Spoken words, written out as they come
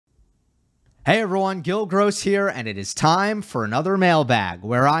Hey everyone, Gill Gross here, and it is time for another mailbag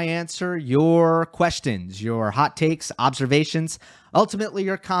where I answer your questions, your hot takes, observations, ultimately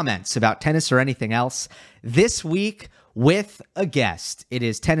your comments about tennis or anything else. This week with a guest. It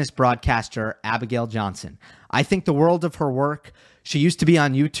is tennis broadcaster Abigail Johnson. I think the world of her work. She used to be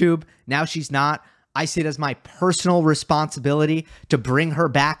on YouTube. Now she's not. I see it as my personal responsibility to bring her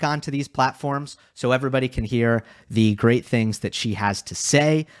back onto these platforms so everybody can hear the great things that she has to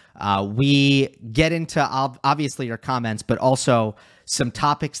say. We get into obviously your comments, but also some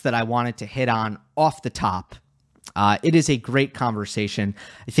topics that I wanted to hit on off the top. It is a great conversation.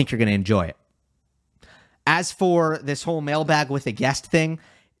 I think you're going to enjoy it. As for this whole mailbag with a guest thing,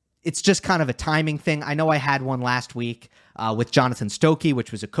 it's just kind of a timing thing. I know I had one last week with Jonathan Stokey,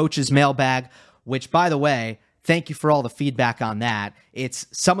 which was a coach's mailbag, which, by the way, thank you for all the feedback on that. It's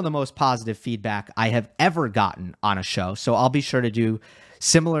some of the most positive feedback I have ever gotten on a show, so I'll be sure to do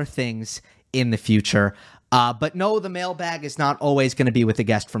similar things in the future. But no, the mailbag is not always going to be with a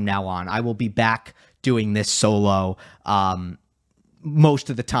guest from now on. I will be back doing this solo most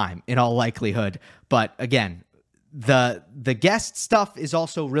of the time, in all likelihood. But again, the guest stuff is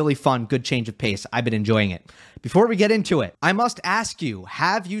also really fun, good change of pace. I've been enjoying it. Before we get into it, I must ask you,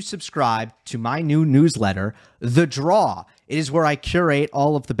 have you subscribed to my new newsletter, The Draw? It is where I curate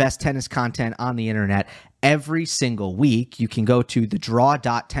all of the best tennis content on the internet every single week. You can go to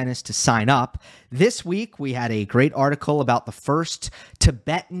thedraw.tennis to sign up. This week, we had a great article about the first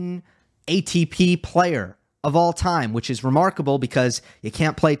Tibetan ATP player of all time, which is remarkable because you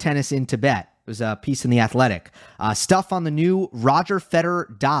can't play tennis in Tibet. It was a piece in The Athletic. Stuff on the new Roger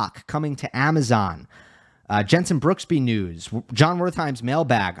Federer doc coming to Amazon. Jensen Brooksby news. John Wertheim's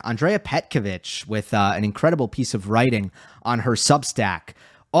mailbag. Andrea Petkovic with an incredible piece of writing on her Substack.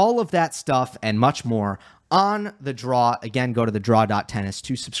 All of that stuff and much more on The Draw. Again, go to thedraw.tennis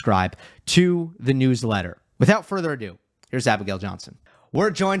to subscribe to the newsletter. Without further ado, here's Abigail Johnson.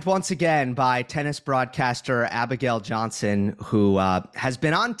 We're joined once again by tennis broadcaster Abigail Johnson, who has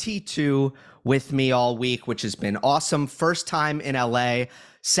been on T2 with me all week, which has been awesome. First time in LA,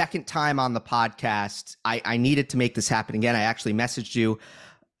 second time on the podcast. I needed to make this happen again. I actually messaged you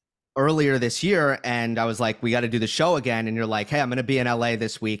earlier this year, and I was like, we got to do the show again. And you're like, hey, I'm going to be in LA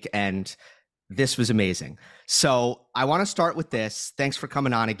this week. And this was amazing. So I want to start with this. Thanks for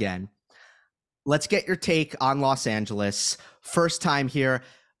coming on again. Let's get your take on Los Angeles. First time here,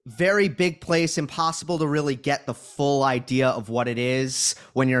 very big place, impossible to really get the full idea of what it is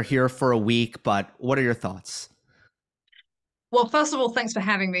when you're here for a week, but what are your thoughts? Well, first of all, thanks for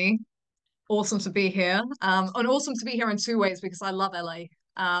having me. Awesome to be here. And awesome to be here in two ways because I love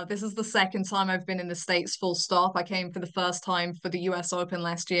LA. This is the second time I've been in the States full stop. I came for the first time for the US Open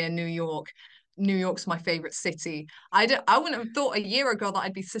last year in New York. New York's my favorite city. I wouldn't have thought a year ago that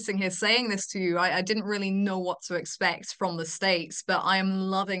I'd be sitting here saying this to you. I didn't really know what to expect from the States, but I am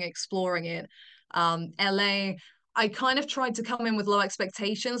loving exploring it. LA, I kind of tried to come in with low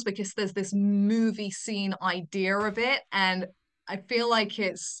expectations because there's this movie scene idea of it, and I feel like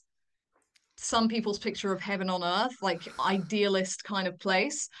it's some people's picture of heaven on earth, like idealist kind of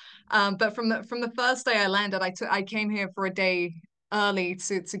place. But from the first day I landed, I came here for a day early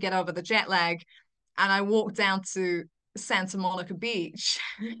to get over the jet lag, and I walked down to Santa Monica Beach,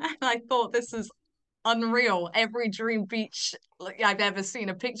 and I thought this is unreal. Every dream beach I've ever seen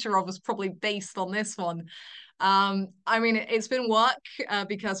a picture of was probably based on this one. I mean, it's been work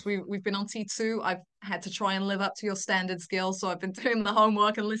because we've been on T2. I've had to try and live up to your standards, Gil. So I've been doing the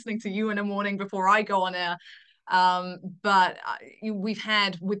homework and listening to you in the morning before I go on air. But we've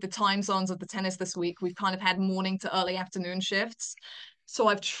had, with the time zones of the tennis this week, we've kind of had morning to early afternoon shifts. So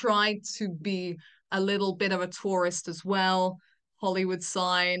I've tried to be a little bit of a tourist as well. Hollywood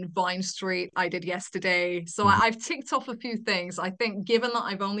sign, Vine Street, I did yesterday. So I've ticked off a few things. I think given that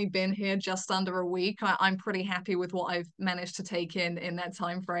I've only been here just under a week, I'm pretty happy with what I've managed to take in that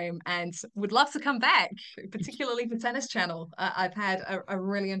time frame, and would love to come back, particularly for Tennis Channel. I've had a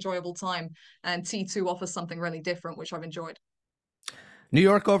really enjoyable time, and T2 offers something really different, which I've enjoyed. New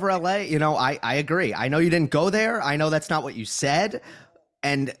York over LA, I agree. I know you didn't go there. I know that's not what you said.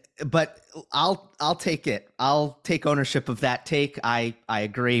 But I'll take it. I'll take ownership of that take. I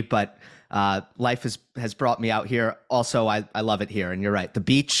agree, but life has brought me out here. Also, I love it here, and you're right. The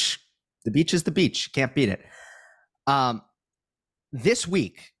beach is the beach. Can't beat it. This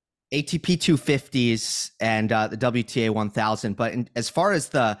week, ATP 250s and the WTA 1000. But as far as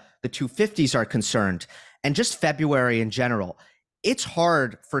the 250s are concerned, and just February in general, it's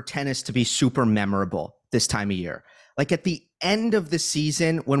hard for tennis to be super memorable this time of year. Like at the end of the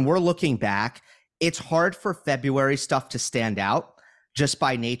season, when we're looking back, it's hard for February stuff to stand out just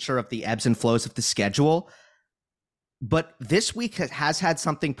by nature of the ebbs and flows of the schedule. But this week has had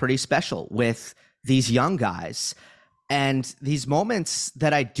something pretty special with these young guys and these moments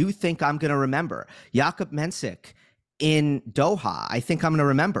that I do think I'm going to remember. Jakub Mensik in Doha, I think I'm going to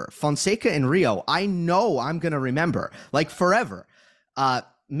remember. Fonseca in Rio, I know I'm going to remember, like forever.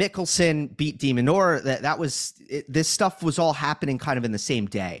 Mickelson beat De Minaur. This stuff was all happening kind of in the same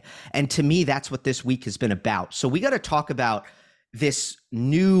day. And to me, that's what this week has been about. So we got to talk about this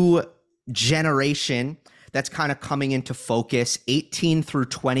new generation that's kind of coming into focus, 18 through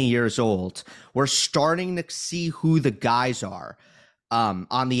 20 years old. We're starting to see who the guys are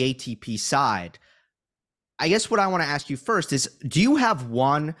on the ATP side. I guess what I want to ask you first is, do you have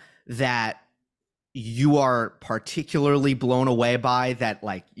one that you are particularly blown away by, that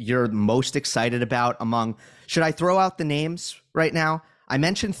like you're most excited about among, should I throw out the names right now? I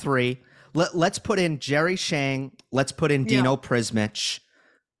mentioned three. Let's put in Jerry Shang. Let's put in Dino Prismic.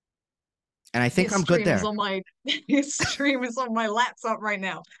 And I think I'm good there. His stream is on my laptop right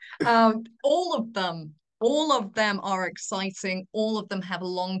now. All of them are exciting. All of them have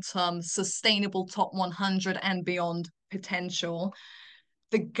long-term sustainable top 100 and beyond potential.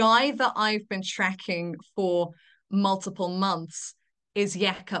 The guy that I've been tracking for multiple months is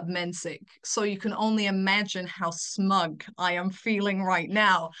Jakub Mensik. So you can only imagine how smug I am feeling right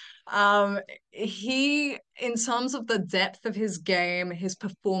now. He, in terms of the depth of his game, his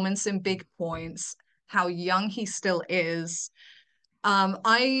performance in big points, how young he still is.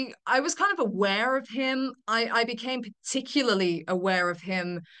 I was kind of aware of him. I became particularly aware of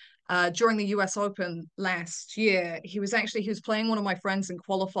him during the US Open last year. He was playing one of my friends in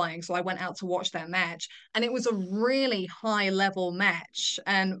qualifying, so I went out to watch that match, and it was a really high level match.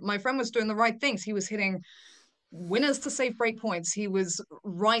 And my friend was doing the right things. He was hitting winners to save break points. He was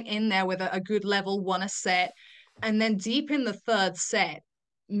right in there with a good level, won a set, and then deep in the third set,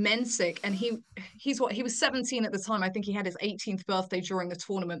 Mensik, and he was 17 at the time. I think he had his 18th birthday during the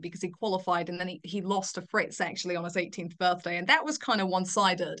tournament because he qualified, and then he lost to Fritz actually on his 18th birthday, and that was kind of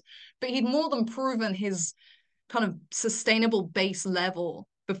one-sided. But he'd more than proven his kind of sustainable base level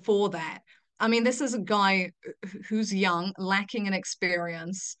before that. I mean, this is a guy who's young, lacking in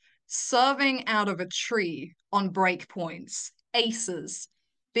experience, serving out of a tree on break points, aces,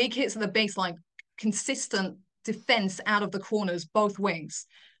 big hits at the baseline, consistent defense out of the corners, both wings.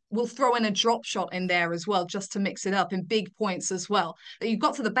 We'll throw in a drop shot in there as well, just to mix it up in big points as well. You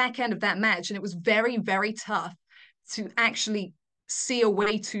got to the back end of that match, and it was very, very tough to actually see a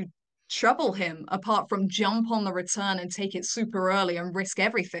way to trouble him apart from jump on the return and take it super early and risk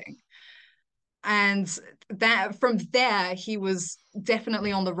everything. And that from there, he was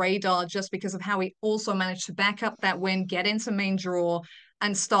definitely on the radar just because of how he also managed to back up that win, get into main draw,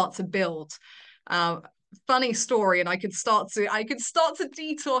 and start to build. Funny story, and I could start to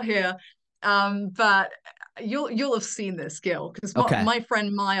detour here, but you'll have seen this, Gill, because my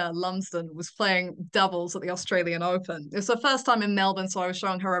friend Maya Lumsden was playing doubles at the Australian Open. It's her first time in Melbourne, so I was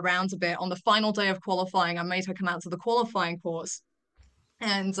showing her around a bit. On the final day of qualifying, I made her come out to the qualifying course,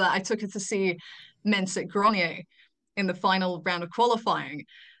 and I took her to see Mensik Grenier in the final round of qualifying.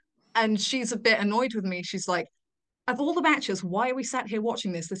 And she's a bit annoyed with me. She's like, of all the matches, why are we sat here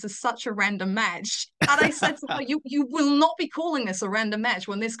watching this? This is such a random match. And I said to her, you will not be calling this a random match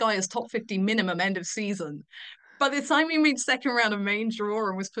when this guy is top 50 minimum end of season. By the time we made second round of main draw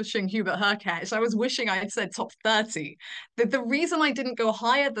and was pushing Hubert Hurkacz, I was wishing I had said top 30. The reason I didn't go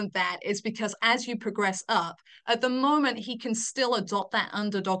higher than that is because as you progress up, at the moment, he can still adopt that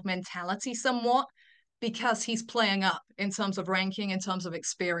underdog mentality somewhat because he's playing up in terms of ranking, in terms of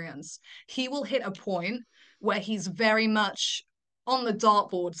experience. He will hit a point where he's very much on the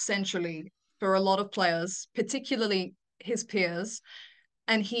dartboard centrally for a lot of players, particularly his peers,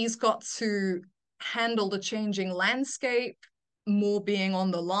 and he's got to handle the changing landscape, more being on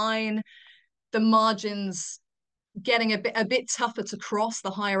the line, the margins getting a bit tougher to cross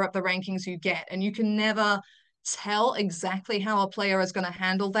the higher up the rankings you get, and you can never tell exactly how a player is going to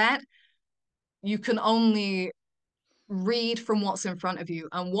handle that. You can only read from what's in front of you,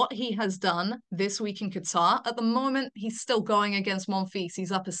 and what he has done this week in Qatar. At the moment, he's still going against Monfils. He's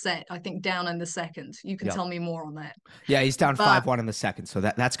up a set, I think, down in the second. You can tell me more on that. Yeah, he's down 5-1 in the second, so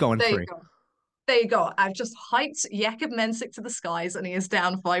that's going free. There you go. I've just hyped Jakub Mensik to the skies, and he is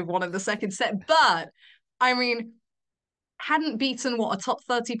down 5-1 in the second set. But, I mean, hadn't beaten, a top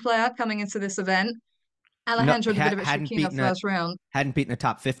 30 player coming into this event. Alejandro Davidovich Fokina first round. Hadn't beaten a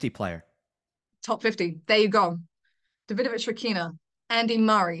top 50 player. Top 50. There you go. Davidovich Fokina, Andy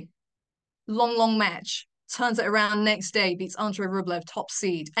Murray, long match. Turns it around next day, beats Andrey Rublev, top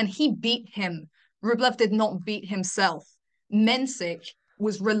seed. And he beat him. Rublev did not beat himself. Mensik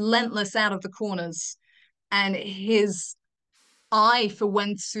was relentless out of the corners, and his eye for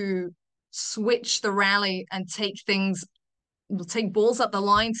when to switch the rally and take balls up the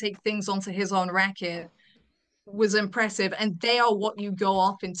line, take things onto his own racket was impressive. And they are what you go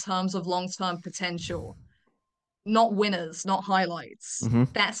off in terms of long-term potential, not winners, not highlights. Mm-hmm.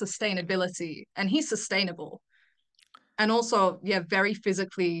 That sustainability. And he's sustainable. And also, yeah, very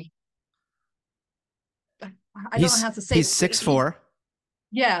physically. I don't know how to say he's this. 6'4".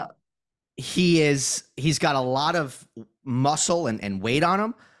 Yeah. He's got a lot of muscle and weight on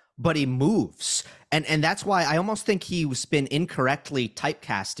him, but he moves. And that's why I almost think he's been incorrectly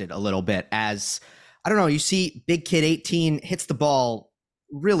typecasted a little bit as, I don't know, you see big kid 18 hits the ball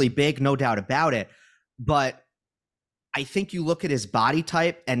really big, no doubt about it. But I think you look at his body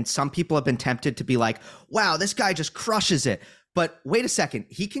type, and some people have been tempted to be like, wow, this guy just crushes it. But wait a second,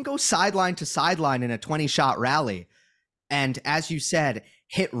 he can go sideline to sideline in a 20-shot rally. And as you said,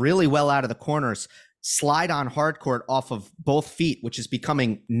 hit really well out of the corners, slide on hard court off of both feet, which is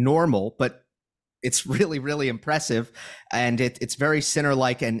becoming normal, but it's really, really impressive. And it's very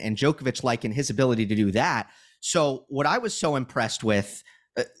Sinner-like and Djokovic-like in his ability to do that. So what I was so impressed with,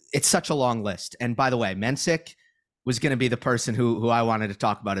 it's such a long list. And by the way, Mensik was going to be the person who I wanted to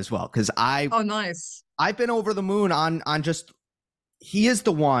talk about as well. Because nice. I've been over the moon on just, he is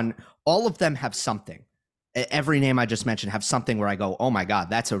the one, all of them have something. Every name I just mentioned have something where I go, oh my God,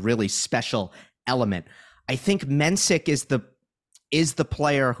 that's a really special element. I think Mensik is the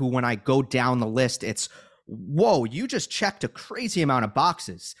player who, when I go down the list, it's, whoa, you just checked a crazy amount of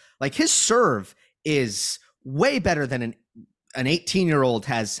boxes. Like, his serve is way better than an 18-year-old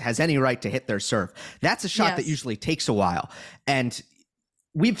has any right to hit their serve. That's a shot that usually takes a while. And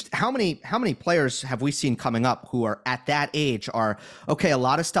how many players have we seen coming up who are at that age are, okay, a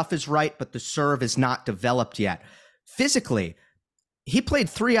lot of stuff is right, but the serve is not developed yet. Physically, he played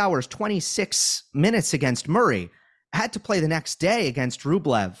 3 hours, 26 minutes against Murray, had to play the next day against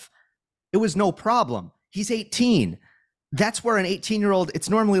Rublev. It was no problem. He's 18. That's where an 18-year-old, it's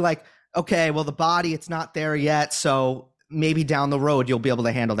normally like, okay, well, the body, it's not there yet, so maybe down the road you'll be able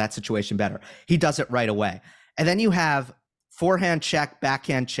to handle that situation better. He does it right away. And then you have forehand check,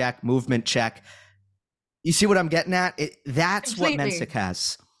 backhand check, movement check. You see what I'm getting at? That's completely what Mensik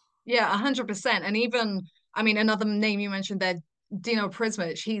has. Yeah, 100%. And even, I mean, another name you mentioned there, Dino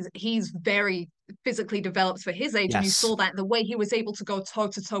Prismic, he's very physically developed for his age. Yes. And you saw that the way he was able to go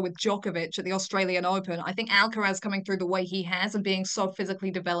toe-to-toe with Djokovic at the Australian Open. I think Alcaraz coming through the way he has and being so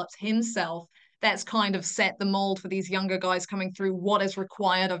physically developed himself, that's kind of set the mold for these younger guys coming through, what is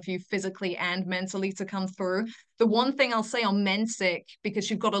required of you physically and mentally to come through. The one thing I'll say on Mensik, because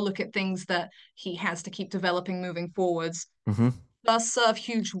you've got to look at things that he has to keep developing moving forwards. Mm-hmm. First serve,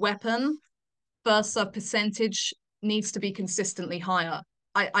 huge weapon. First serve percentage needs to be consistently higher.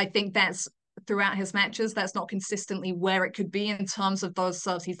 I think that's throughout his matches, that's not consistently where it could be in terms of those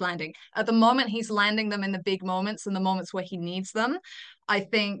serves he's landing. At the moment, he's landing them in the big moments and the moments where he needs them. I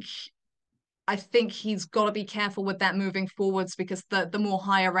think he's got to be careful with that moving forwards, because the more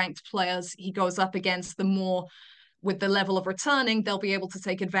higher ranked players he goes up against, the more, with the level of returning, they'll be able to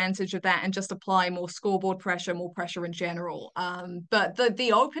take advantage of that and just apply more scoreboard pressure, more pressure in general. But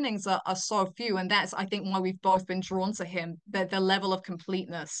the openings are so few, and that's, I think, why we've both been drawn to him, the level of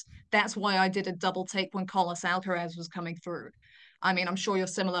completeness. That's why I did a double take when Carlos Alcaraz was coming through. I mean, I'm sure you're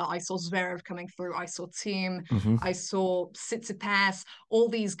similar. I saw Zverev coming through. I saw Thiem. Mm-hmm. I saw Tsitsipas. All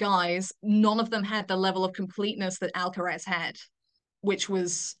these guys, none of them had the level of completeness that Alcaraz had, which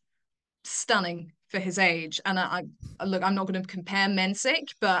was stunning for his age. And look, I'm not going to compare Mensik,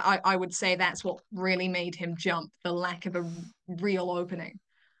 but I would say that's what really made him jump, the lack of a real opening.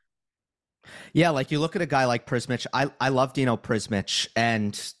 Yeah, like you look at a guy like Prismic. I love Dino Prismic,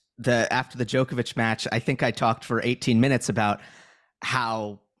 and after the Djokovic match, I think I talked for 18 minutes about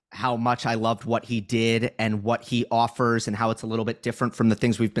how much I loved what he did and what he offers and how it's a little bit different from the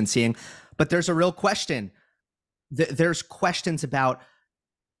things we've been seeing. But there's a real question. There's questions about,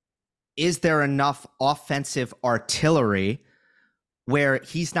 is there enough offensive artillery where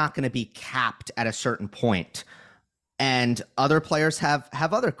he's not going to be capped at a certain point? And other players have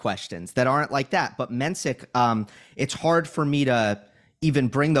other questions that aren't like that. But Mensik, it's hard for me to even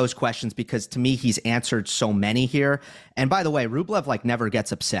bring those questions, because to me, he's answered so many here. And by the way, Rublev never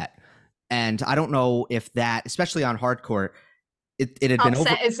gets upset. And I don't know if that, especially on hard court, it had been over.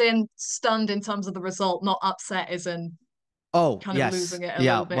 Upset is in stunned in terms of the result, not upset is in kind of losing it a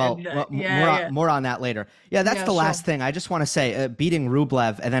little bit. Well, more on that later. Yeah, that's the last thing. I just want to say, beating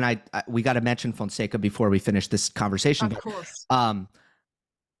Rublev, and then we got to mention Fonseca before we finish this conversation. Of course.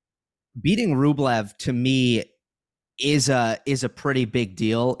 Beating Rublev, to me, is a pretty big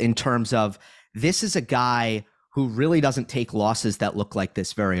deal in terms of this is a guy who really doesn't take losses that look like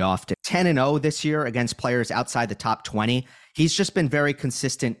this very often. 10-0 this year against players outside the top 20. He's just been very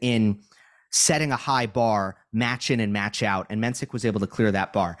consistent in setting a high bar, match in and match out, and Mensik was able to clear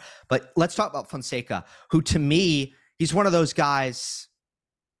that bar. But let's talk about Fonseca, who to me, he's one of those guys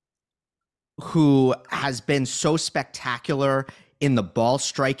who has been so spectacular in the ball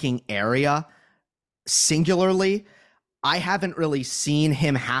striking area singularly. I haven't really seen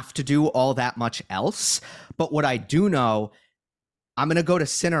him have to do all that much else. But what I do know, I'm going to go to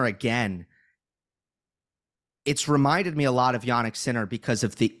Sinner again. It's reminded me a lot of Jannik Sinner because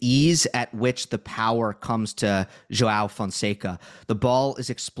of the ease at which the power comes to Joao Fonseca. The ball is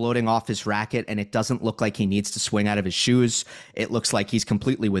exploding off his racket, and it doesn't look like he needs to swing out of his shoes. It looks like he's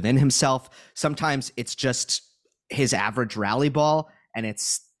completely within himself. Sometimes it's just his average rally ball, and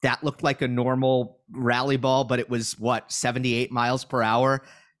that looked like a normal rally ball, but it was, 78 miles per hour?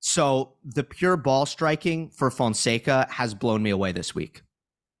 So the pure ball striking for Fonseca has blown me away this week.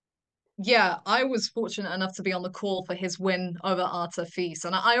 Yeah, I was fortunate enough to be on the call for his win over Artur Fils.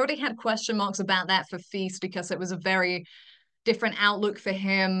 And I already had question marks about that for Fils because it was a very different outlook for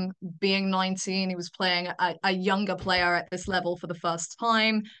him. Being 19, he was playing a younger player at this level for the first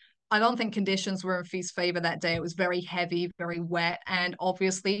time. I don't think conditions were in Fils' favor that day. It was very heavy, very wet. And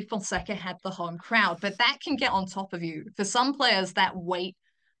obviously, Fonseca had the home crowd. But that can get on top of you. For some players, that weight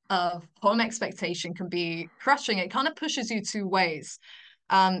of home expectation can be crushing. It kind of pushes you two ways.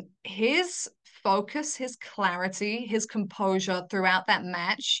 His focus, his clarity, his composure throughout that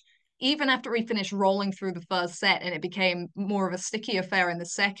match, even after he finished rolling through the first set and it became more of a sticky affair in the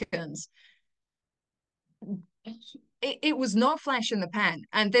second, it was no flash in the pan.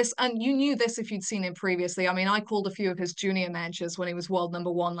 And you knew this if you'd seen him previously. I mean, I called a few of his junior matches when he was world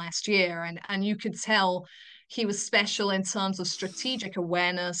number one last year, and you could tell he was special in terms of strategic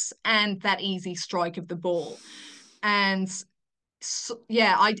awareness and that easy strike of the ball. And so,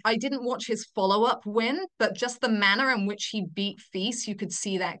 yeah, I didn't watch his follow-up win, but just the manner in which he beat Fils, you could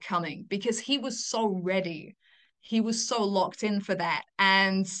see that coming because he was so ready. He was so locked in for that.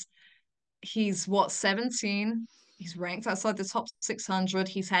 And he's 17? He's ranked outside the top 600.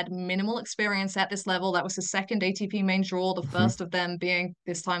 He's had minimal experience at this level. That was his second ATP main draw, the first of them being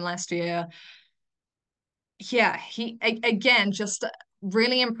this time last year. Yeah, again, just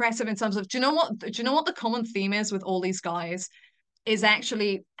really impressive in terms of, do you know what the common theme is with all these guys? Is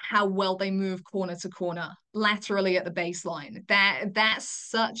actually how well they move corner to corner, laterally at the baseline. That's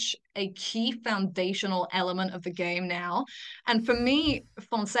such a key foundational element of the game now. And for me,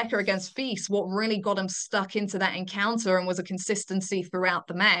 Fonseca against Fils, what really got him stuck into that encounter and was a consistency throughout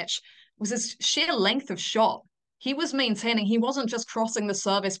the match was his sheer length of shot. He was maintaining, he wasn't just crossing the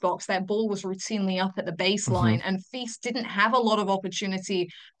service box. That ball was routinely up at the baseline, and Fils didn't have a lot of opportunity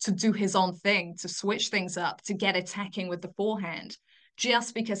to do his own thing, to switch things up, to get attacking with the forehand,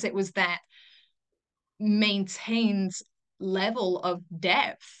 just because it was that maintained level of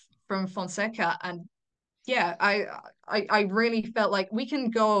depth from Fonseca. And yeah, I really felt like we can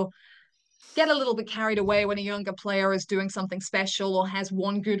get a little bit carried away when a younger player is doing something special or has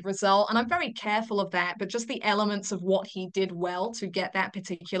one good result. And I'm very careful of that, but just the elements of what he did well to get that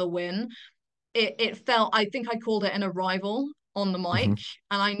particular win, it felt, I think I called it an arrival on the mic.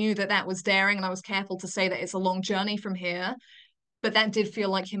 And I knew that was daring, and I was careful to say that it's a long journey from here, but that did feel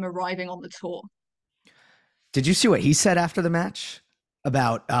like him arriving on the tour. Did you see what he said after the match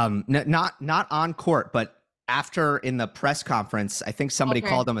about not on court, but after in the press conference? I think somebody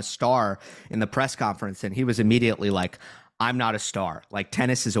called him a star in the press conference, and he was immediately like, I'm not a star. Like,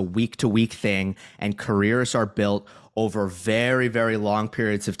 tennis is a week-to-week thing, and careers are built over very, very long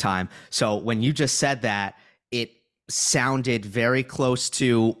periods of time. So when you just said that, it sounded very close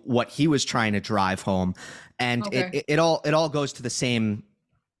to what he was trying to drive home. And it all goes to the same,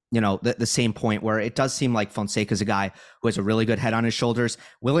 the same point where it does seem like Fonseca is a guy who has a really good head on his shoulders,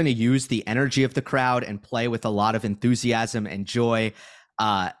 willing to use the energy of the crowd and play with a lot of enthusiasm and joy,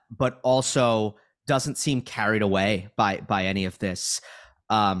 but also doesn't seem carried away by any of this.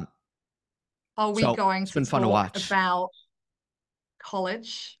 Are we going to talk about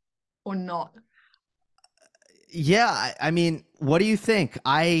college or not? Yeah, I mean, what do you think?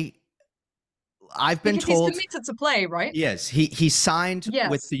 I've been told he's committed to play, right? Yes, he signed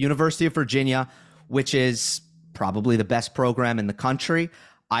with the University of Virginia, which is probably the best program in the country.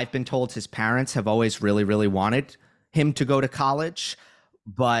 I've been told his parents have always really, really wanted him to go to college,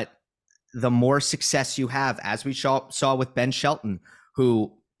 but the more success you have, as we saw with Ben Shelton,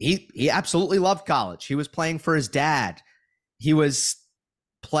 who he absolutely loved college. He was playing for his dad. He was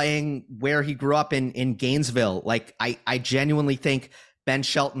playing where he grew up in Gainesville. Like, I genuinely think Ben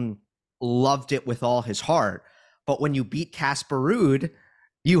Shelton loved it with all his heart. But when you beat Casper Ruud,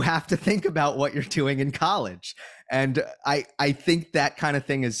 you have to think about what you're doing in college. And I think that kind of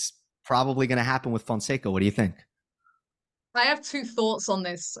thing is probably going to happen with Fonseca. What do you think? I have two thoughts on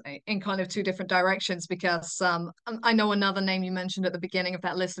this in kind of two different directions because I know another name you mentioned at the beginning of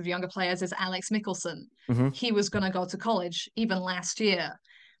that list of younger players is Alex Mickelson. Mm-hmm. He was going to go to college even last year.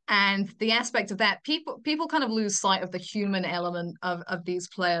 And the aspect of that, people kind of lose sight of the human element of these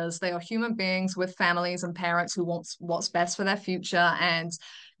players. They are human beings with families and parents who want what's best for their future. And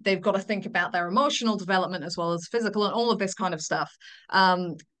they've got to think about their emotional development as well as physical and all of this kind of stuff.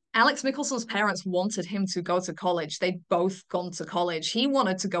 Alex Mickelson's parents wanted him to go to college. They'd both gone to college. He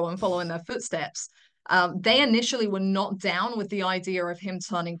wanted to go and follow in their footsteps. They initially were not down with the idea of him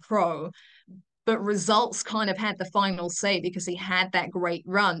turning pro, but results kind of had the final say because he had that great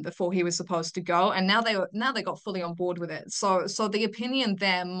run before he was supposed to go, and now they got fully on board with it. So the opinion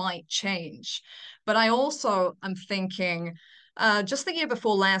there might change. But I also am thinking, just the year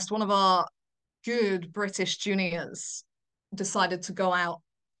before last, one of our good British juniors decided to go out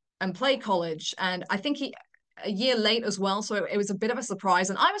and play college. And I think he a year late as well. So it was a bit of a surprise.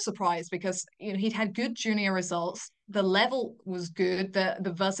 And I was surprised because he'd had good junior results. The level was good,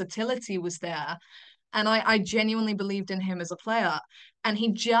 the versatility was there. And I genuinely believed in him as a player. And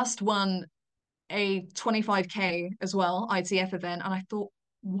he just won a 25K as well, ITF event. And I thought,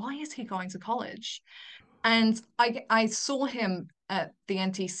 why is he going to college? And I saw him at the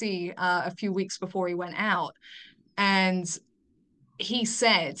NTC a few weeks before he went out. And he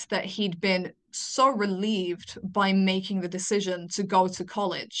said that he'd been so relieved by making the decision to go to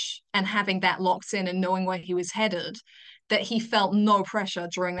college and having that locked in and knowing where he was headed, that he felt no pressure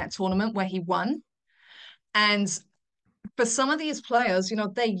during that tournament where he won. And for some of these players,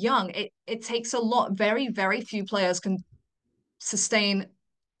 they're young. It takes a lot. Very, very few players can sustain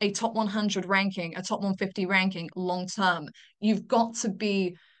a top 100 ranking, a top 150 ranking long term. You've got to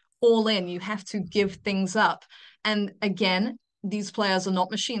be all in. You have to give things up. And again, these players are not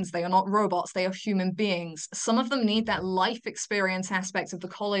machines. They are not robots. They are human beings. Some of them need that life experience aspect of the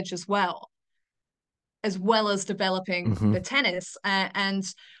college as well as developing the tennis. And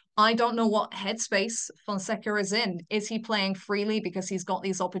I don't know what headspace Fonseca is in. Is he playing freely because he's got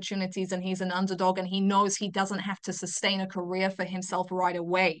these opportunities and he's an underdog and he knows he doesn't have to sustain a career for himself right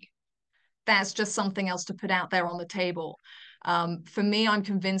away? That's just something else to put out there on the table. For me, I'm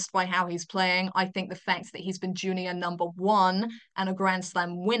convinced by how he's playing. I think the fact that he's been junior number one and a Grand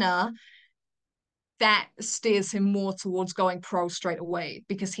Slam winner, that steers him more towards going pro straight away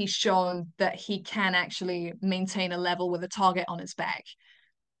because he's shown that he can actually maintain a level with a target on his back.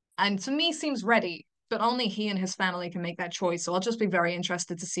 And to me, seems ready, but only he and his family can make that choice. So I'll just be very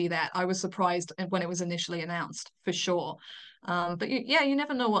interested to see that. I was surprised when it was initially announced, for sure. But you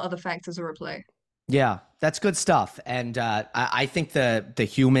never know what other factors are at play. Yeah, that's good stuff. And I think the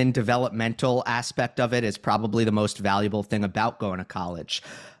human developmental aspect of it is probably the most valuable thing about going to college.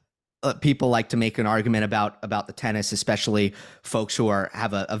 People like to make an argument about the tennis, especially folks who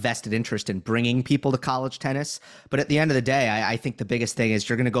have a vested interest in bringing people to college tennis. But at the end of the day, I think the biggest thing is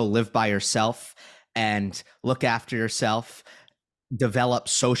you're going to go live by yourself and look after yourself, develop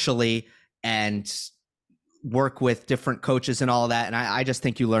socially, and work with different coaches and all of that. And I just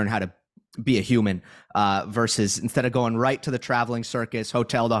think you learn how to be a human versus instead of going right to the traveling circus,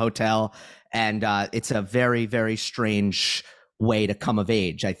 hotel to hotel. And it's a very, very strange way to come of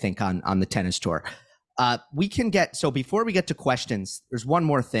age, I think, on the tennis tour. So before we get to questions, there's one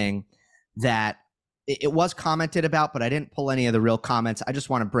more thing that it was commented about, but I didn't pull any of the real comments. I just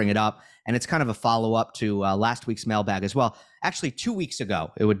want to bring it up. And it's kind of a follow-up to last week's mailbag as well. Actually, 2 weeks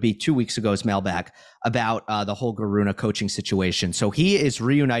ago, it would be 2 weeks ago's mailbag about the Holger Rune coaching situation. So he is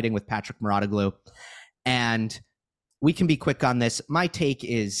reuniting with Patrick Mouratoglou. And we can be quick on this. My take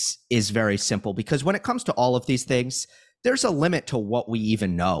is very simple because when it comes to all of these things, there's a limit to what we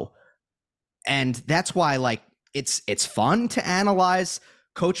even know. And that's why it's fun to analyze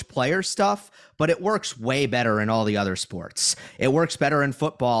coach player stuff, but it works way better in all the other sports. It works better in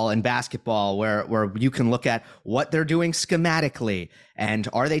football and basketball where you can look at what they're doing schematically and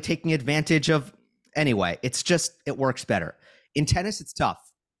are they taking advantage of. Anyway, it works better. In tennis, it's tough.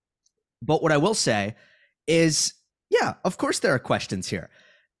 But what I will say is, yeah, of course there are questions here.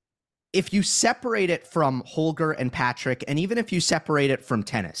 If you separate it from Holger and Patrick, and even if you separate it from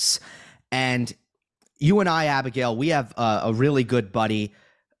tennis, and you and I, Abigail, we have a really good buddy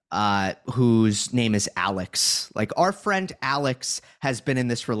whose name is Alex. Like, our friend Alex has been in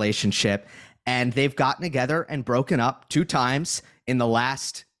this relationship, and they've gotten together and broken up 2 times in the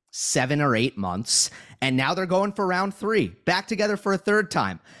last 7 or 8 months, and now they're going for round 3, back together for a third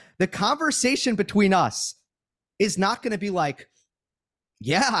time. The conversation between us is not going to be like,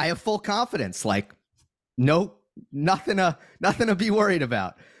 yeah, I have full confidence. Like, nope, nothing to be worried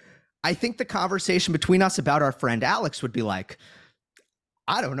about. I think the conversation between us about our friend Alex would be like,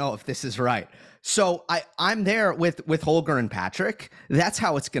 I don't know if this is right. So I'm there with Holger and Patrick. That's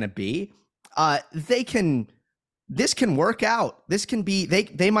how it's going to be. This can work out. This can be,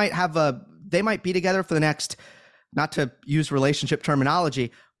 they might be together for the next, not to use relationship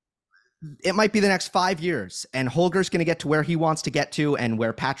terminology, it might be the next 5 years, and Holger's going to get to where he wants to get to and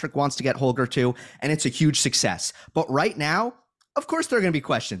where Patrick wants to get Holger to, and it's a huge success. But right now, of course, there are going to be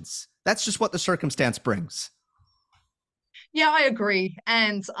questions. That's just what the circumstance brings. Yeah, I agree.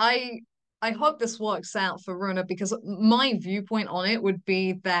 And I hope this works out for Rune, because my viewpoint on it would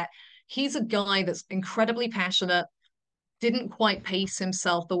be that he's a guy that's incredibly passionate, didn't quite pace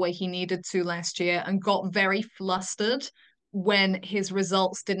himself the way he needed to last year, and got very flustered when his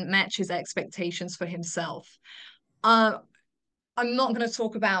results didn't match his expectations for himself. I'm not going to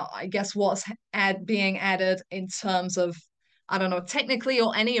talk about, I guess, what's being added in terms of, I don't know, technically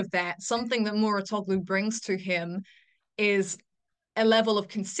or any of that. Something that Mouratoglou brings to him is a level of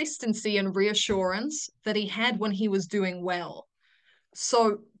consistency and reassurance that he had when he was doing well.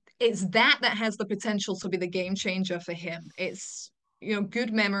 So it's that has the potential to be the game changer for him. It's,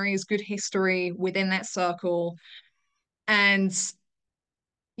 good memories, good history within that circle. And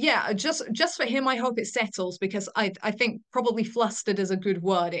yeah, just for him, I hope it settles, because I think probably flustered is a good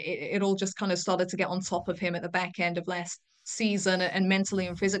word. It all just kind of started to get on top of him at the back end of last season, and mentally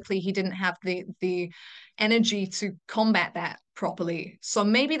and physically he didn't have the energy to combat that properly. So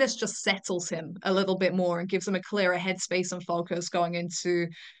maybe this just settles him a little bit more and gives him a clearer headspace and focus going into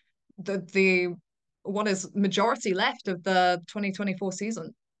the what is majority left of the 2024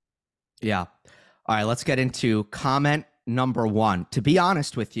 season. Yeah. All right, let's get into comment number 1. To be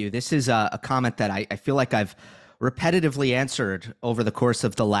honest with you, this is a comment that I feel like I've repetitively answered over the course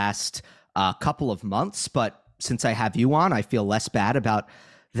of the last couple of months, but since I have you on, I feel less bad about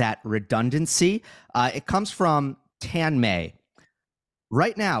that redundancy. It comes from Tan May.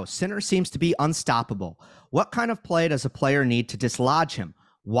 Right now, Sinner seems to be unstoppable. What kind of play does a player need to dislodge him?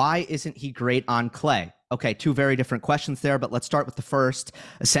 Why isn't he great on clay? Okay, 2 very different questions there, but let's start with the first.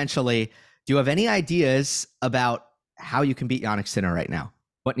 Essentially, do you have any ideas about how you can beat Jannik Sinner right now?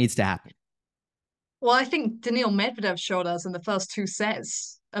 What needs to happen? Well, I think Daniil Medvedev showed us in the first 2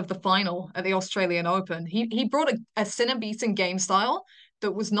 sets of the final at the Australian Open. He brought a Sinner beating game style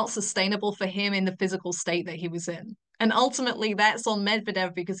that was not sustainable for him in the physical state that he was in. And ultimately, that's on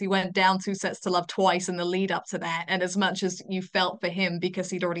Medvedev, because he went down 2-0 twice in the lead up to that. And as much as you felt for him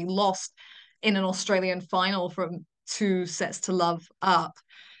because he'd already lost in an Australian final from 2-0 up,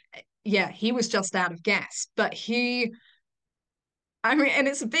 yeah, he was just out of gas. But and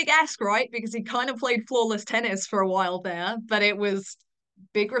it's a big ask, right? Because he kind of played flawless tennis for a while there, but it was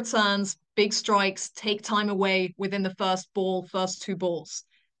big returns, big strikes, take time away within the first 2 balls,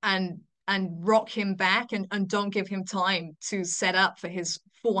 and rock him back, and don't give him time to set up for his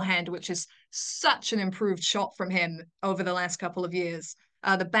forehand, which is such an improved shot from him over the last couple of years.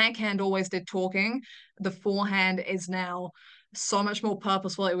 The backhand always did talking. The forehand is now so much more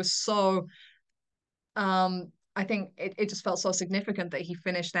purposeful. It was so I think it just felt so significant that he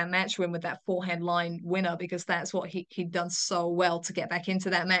finished that match win with that forehand line winner, because that's what he'd done so well to get back into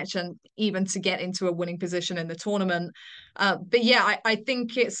that match and even to get into a winning position in the tournament. But yeah, I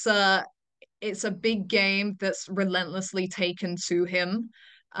think it's a big game that's relentlessly taken to him.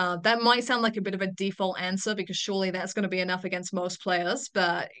 That might sound like a bit of a default answer, because surely that's going to be enough against most players,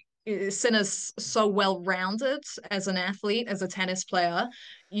 but Sinner's so well-rounded as an athlete, as a tennis player.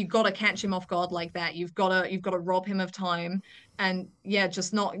 You got to catch him off guard like that. You've got to rob him of time, and yeah,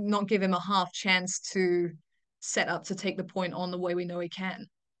 just not give him a half chance to set up to take the point on the way we know he can.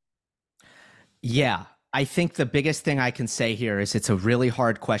 Yeah, I think the biggest thing I can say here is it's a really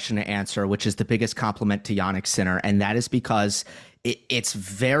hard question to answer, which is the biggest compliment to Jannik Sinner, and that is because it's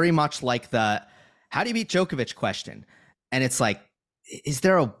very much like the how do you beat Djokovic question, and it's like, is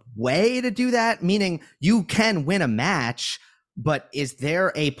there a way to do that? Meaning you can win a match, but is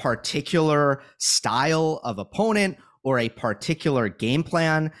there a particular style of opponent or a particular game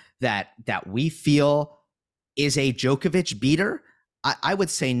plan that we feel is a Djokovic beater? I would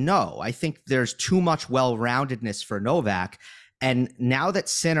say no. I think there's too much well-roundedness for Novak. And now that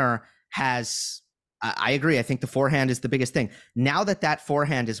Sinner has, I agree, I think the forehand is the biggest thing. Now that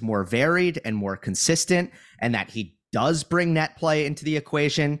forehand is more varied and more consistent, and that he does bring net play into the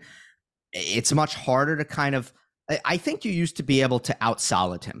equation, it's much harder to kind of I think you used to be able to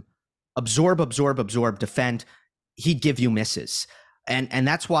out-solid him. Absorb, defend. He'd give you misses. And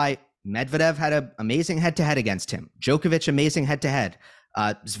that's why Medvedev had an amazing head-to-head against him. Djokovic, amazing head-to-head.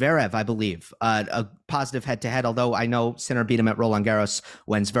 Zverev, I believe, a positive head-to-head, although I know Sinner beat him at Roland Garros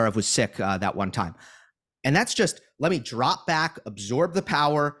when Zverev was sick that one time. And that's just, let me drop back, absorb the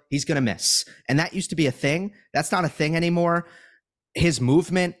power, he's going to miss. And that used to be a thing. That's not a thing anymore. His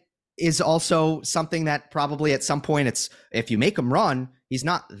movement is also something that probably at some point, it's, if you make him run, he's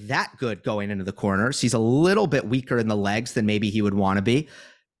not that good going into the corners. He's a little bit weaker in the legs than maybe he would want to be.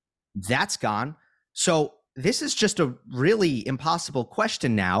 That's gone. So this is just a really impossible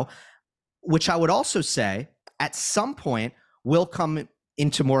question now, which I would also say at some point will come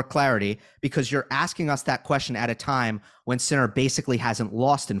into more clarity, because you're asking us that question at a time when Sinner basically hasn't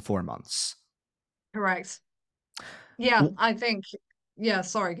lost in 4 months. Correct. Yeah, I think, yeah,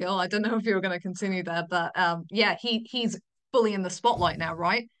 sorry, Gill. I don't know if you were going to continue there, but yeah, he's fully in the spotlight now,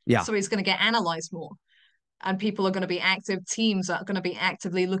 right? Yeah. So he's going to get analyzed more. And people are going to be active. Teams are going to be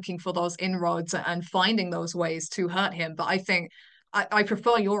actively looking for those inroads and finding those ways to hurt him. But I think I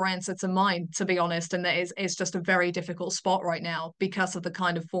prefer your answer to mine, to be honest. And that it's just a very difficult spot right now because of the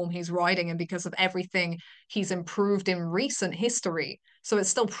kind of form he's riding and because of everything he's improved in recent history. So it's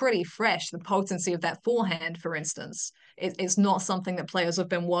still pretty fresh. The potency of that forehand, for instance, it's not something that players have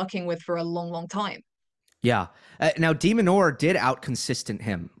been working with for a long, long time. Yeah. Now, de Minaur did out-consistent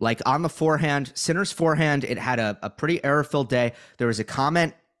him. Like on the forehand, Sinner's forehand, it had a pretty error-filled day. There was a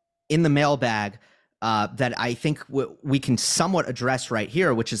comment in the mailbag that I think we can somewhat address right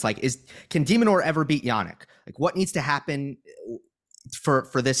here, which is like, can de Minaur ever beat Jannik? Like, what needs to happen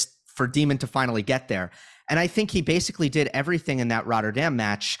for Demon to finally get there? And I think he basically did everything in that Rotterdam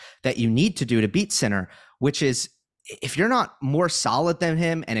match that you need to do to beat Sinner, which is, if you're not more solid than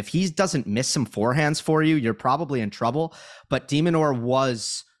him, and if he doesn't miss some forehands for you, you're probably in trouble. But de Minaur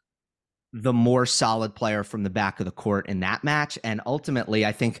was the more solid player from the back of the court in that match. And ultimately,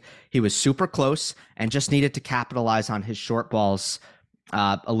 I think he was super close and just needed to capitalize on his short balls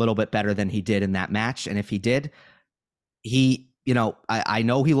a little bit better than he did in that match. And if he did, I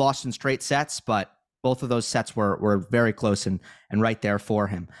know he lost in straight sets, but both of those sets were very close and right there for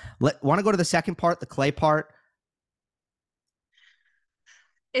him. Want to go to the second part, the clay part?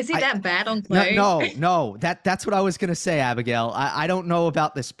 Is he that bad on clay? No. That's what I was gonna say, Abigail. I don't know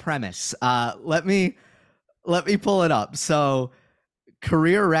about this premise. Let me pull it up. So,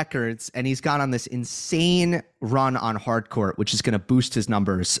 career records, and he's gone on this insane run on hard court, which is going to boost his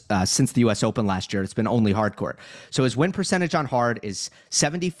numbers since the U.S. Open last year. It's been only hard court. So his win percentage on hard is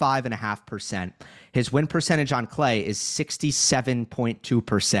 75.5%. His win percentage on clay is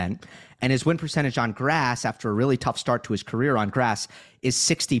 67.2%. And his win percentage on grass, after a really tough start to his career on grass, is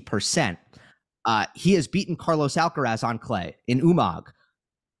 60%. He has beaten Carlos Alcaraz on clay in Umag.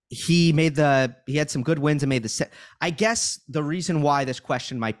 He had some good wins and made the set. I guess the reason why this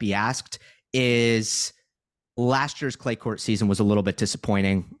question might be asked is last year's clay court season was a little bit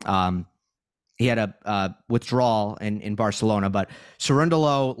disappointing. He had a withdrawal in Barcelona, but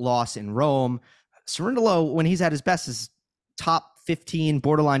Cerundolo lost in Rome. Cerundolo, when he's at his best, is top 15,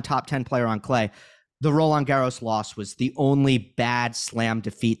 borderline top 10 player on clay. The Roland Garros loss was the only bad slam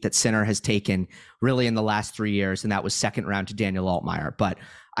defeat that Sinner has taken really in the last 3 years, and that was second round to Daniel Altmaier. But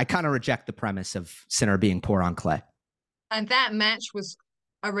I kind of reject the premise of Sinner being poor on clay. And that match was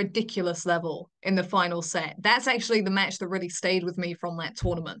a ridiculous level in the final set. That's actually the match that really stayed with me from that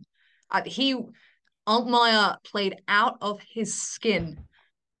tournament. Altmaier played out of his skin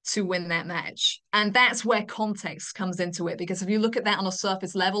to win that match. And that's where context comes into it. Because if you look at that on a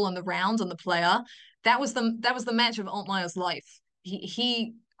surface level and the round and the player, that was the match of Altmaier's life.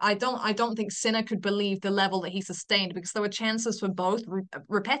 I don't think Sinner could believe the level that he sustained, because there were chances for both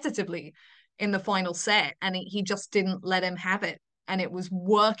repetitively in the final set, and he just didn't let him have it. And it was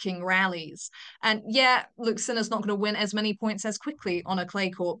working rallies. And yeah, look, Sinner's not going to win as many points as quickly on a clay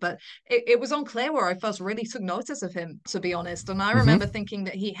court, but it was on clay where I first really took notice of him, to be honest. And I remember thinking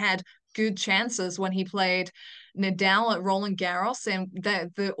that he had good chances when he played Nadal at Roland Garros, and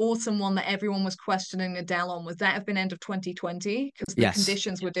the autumn one that everyone was questioning Nadal on, was that have been end of 2020, because the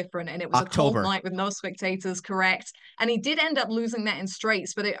conditions were different and it was October. A cold night with no spectators, correct? And he did end up losing that in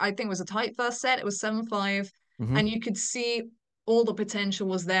straights, but I think it was a tight first set. It was 7-5, and you could see all the potential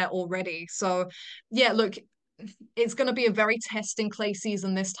was there already. So yeah, look, it's going to be a very testing clay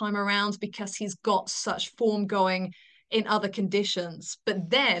season this time around, because he's got such form going in other conditions. But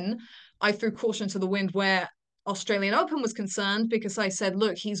then I threw caution to the wind where Australian Open was concerned because I said,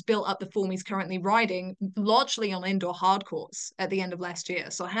 look, he's built up the form he's currently riding largely on indoor hard courts at the end of last year.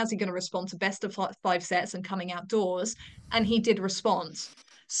 So how's he going to respond to best of 5 sets and coming outdoors? And he did respond.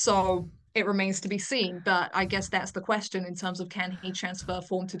 So it remains to be seen. But I guess that's the question in terms of can he transfer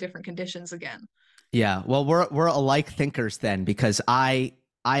form to different conditions again? Yeah, well, we're alike thinkers then, because I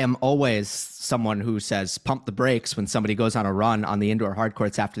am always someone who says pump the brakes when somebody goes on a run on the indoor hard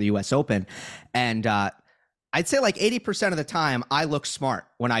courts after the U.S. Open, and I'd say like 80% of the time I look smart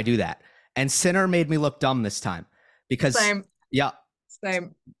when I do that, and Sinner made me look dumb this time because Same. Yeah,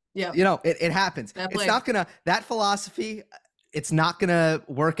 Same. Yeah, you know it happens. It's not gonna that philosophy. It's not going to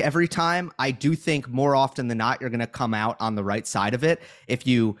work every time. I do think more often than not, you're going to come out on the right side of it if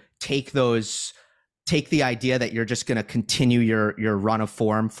you take the idea that you're just going to continue your run of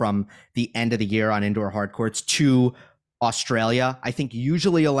form from the end of the year on indoor hard courts to Australia. I think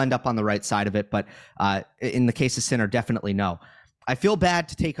usually you'll end up on the right side of it, but in the case of Sinner, definitely no. I feel bad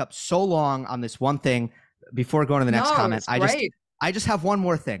to take up so long on this one thing before going to the next comment. I just have one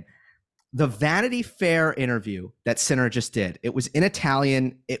more thing. The Vanity Fair interview that Sinner just did, it was in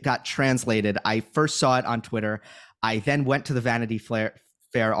Italian. It got translated. I first saw it on Twitter. I then went to the Vanity Fair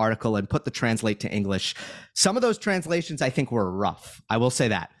article and put the translate to English. Some of those translations I think were rough. I will say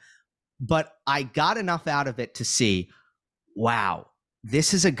that. But I got enough out of it to see, wow,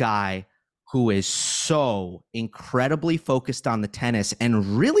 this is a guy who is so incredibly focused on the tennis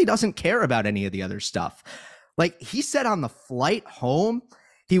and really doesn't care about any of the other stuff. Like he said on the flight home,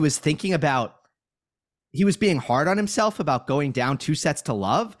 he was being hard on himself about going down 2 sets to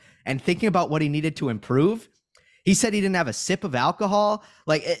love and thinking about what he needed to improve. He said he didn't have a sip of alcohol.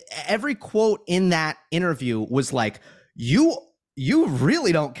 Like every quote in that interview was like, you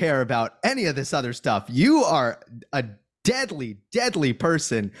really don't care about any of this other stuff. You are a deadly, deadly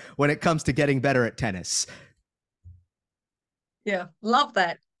person when it comes to getting better at tennis. Yeah, love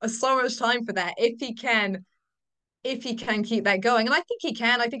that. So much time for that. If he can keep that going. And I think he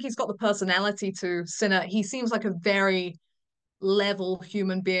can. I think he's got the personality to Sinner. He seems like a very level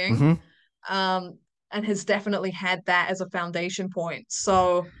human being. Mm-hmm. And has definitely had that as a foundation point.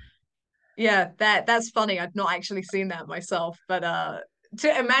 So yeah, that's funny. I've not actually seen that myself, but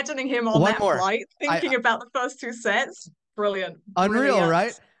to imagining him on One that more. flight, thinking about the first 2 sets, brilliant. Unreal, Brilliant.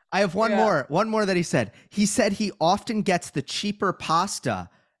 right? I have one more that he said. He said he often gets the cheaper pasta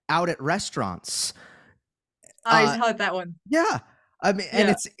out at restaurants. I heard that one. Yeah. I mean,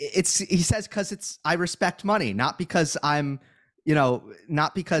 and it's he says, because I respect money, not because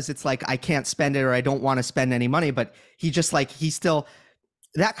not because it's like I can't spend it or I don't want to spend any money, but he's still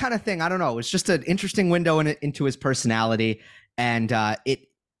that kind of thing. I don't know. It's just an interesting window into his personality. And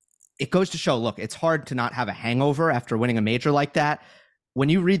it goes to show, look, it's hard to not have a hangover after winning a major like that. When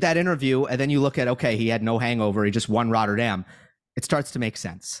you read that interview and then you look at, okay, he had no hangover, he just won Rotterdam, it starts to make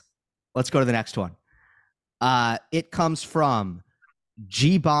sense. Let's go to the next one. It comes from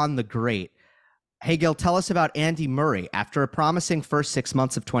G-Bon the Great. Hey, Gill, tell us about Andy Murray. After a promising first 6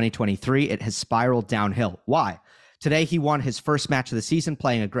 months of 2023, it has spiraled downhill. Why? Today, he won his first match of the season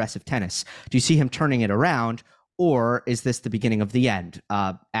playing aggressive tennis. Do you see him turning it around, or is this the beginning of the end?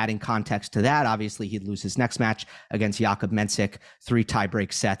 Adding context to that, obviously, he'd lose his next match against Jakub Mensik, 3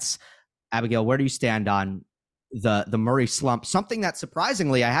 tiebreak sets. Abigail, where do you stand on the Murray slump? Something that,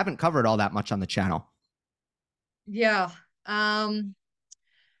 surprisingly, I haven't covered all that much on the channel. Yeah.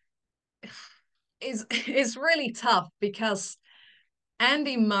 It's really tough because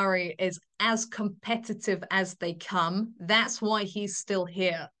Andy Murray is as competitive as they come. That's why he's still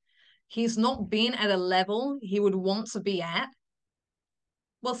here. He's not been at a level he would want to be at.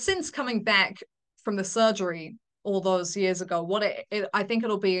 Well, since coming back from the surgery all those years ago, I think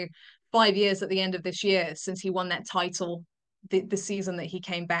it'll be 5 years at the end of this year since he won that title the season that he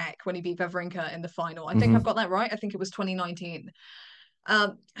came back when he beat Wawrinka in the final. I think I've got that right. I think it was 2019.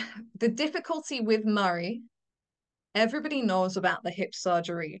 The difficulty with Murray, everybody knows about the hip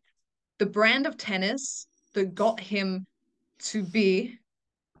surgery. The brand of tennis that got him to be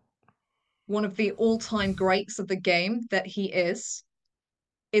one of the all-time greats of the game that he is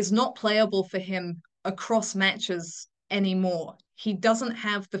not playable for him across matches anymore. He doesn't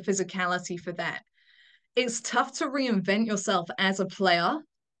have the physicality for that. It's tough to reinvent yourself as a player,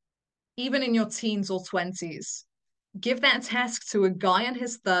 even in your teens or 20s. Give that task to a guy in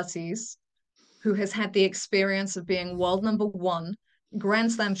his 30s who has had the experience of being world number 1,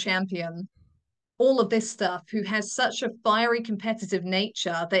 Grand Slam champion, all of this stuff, who has such a fiery competitive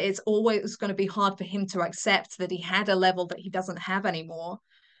nature that it's always going to be hard for him to accept that he had a level that he doesn't have anymore.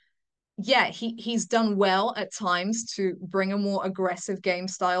 Yeah, he's done well at times to bring a more aggressive game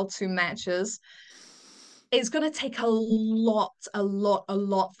style to matches. it's going to take a lot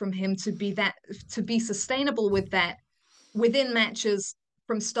from him to be sustainable with that within matches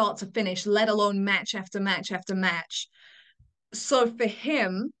from start to finish, let alone match after match after match. So for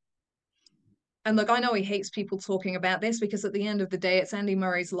him, and look, I know he hates people talking about this because at the end of the day, it's Andy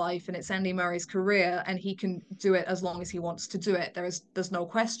Murray's life and it's Andy Murray's career, and he can do it as long as he wants to do it. There's no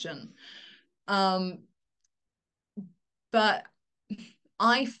question. But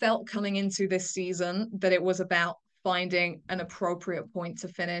I felt coming into this season that it was about finding an appropriate point to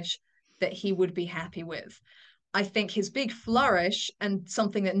finish that he would be happy with. I think his big flourish and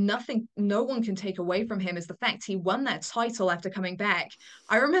something that no one can take away from him is the fact he won that title after coming back.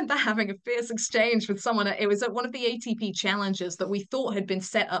 I remember having a fierce exchange with someone. It was at one of the ATP challenges that we thought had been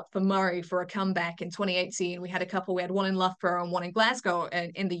set up for Murray for a comeback in 2018. We had a couple. We had one in Loughborough and one in Glasgow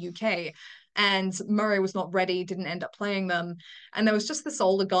in the UK. And Murray was not ready, didn't end up playing them. And there was just this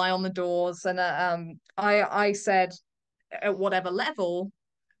older guy on the doors. And I said, at whatever level,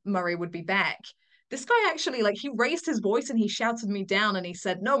 Murray would be back. This guy actually, like, he raised his voice and he shouted me down and he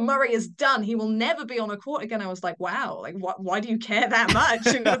said, "No, Murray is done. He will never be on a court again." I was like, wow, like, why do you care that much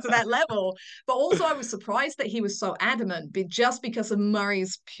and go to that level? But also I was surprised that he was so adamant, just because of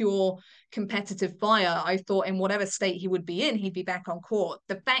Murray's pure competitive fire. I thought in whatever state he would be in, he'd be back on court.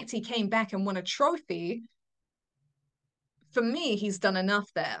 The fact he came back and won a trophy, for me, he's done enough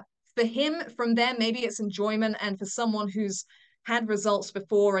there. For him, from there, maybe it's enjoyment. And for someone who's had results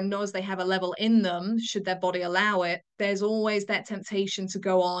before and knows they have a level in them, should their body allow it, there's always that temptation to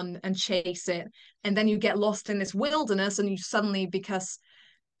go on and chase it. And then you get lost in this wilderness and you suddenly, because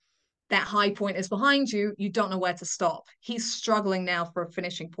that high point is behind you, you don't know where to stop. He's struggling now for a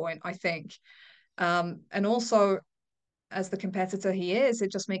finishing point, I think. And also, as the competitor he is,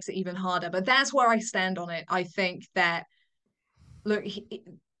 it just makes it even harder. But that's where I stand on it. I think that, look,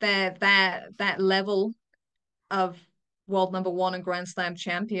 that level of world number one and Grand Slam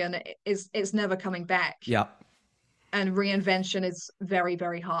champion is never coming back. Yeah. And reinvention is very,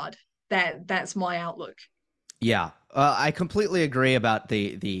 very hard. That's my outlook. Yeah. I completely agree about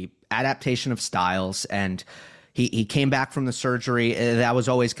the adaptation of styles. And he came back from the surgery. That was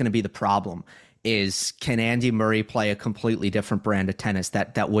always going to be the problem, is can Andy Murray play a completely different brand of tennis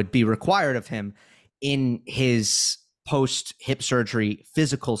that would be required of him in his post hip surgery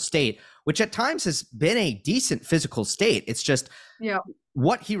physical state, which at times has been a decent physical state. It's just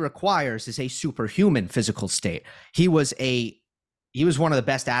what he requires is a superhuman physical state. He was one of the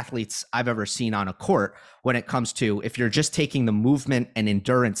best athletes I've ever seen on a court when it comes to, if you're just taking the movement and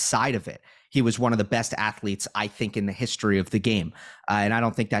endurance side of it. He was one of the best athletes, I think, in the history of the game. And I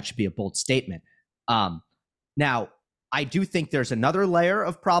don't think that should be a bold statement. Now, I do think there's another layer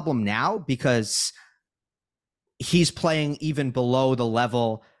of problem now, because he's playing even below the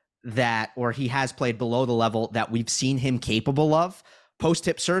level or he has played below the level that we've seen him capable of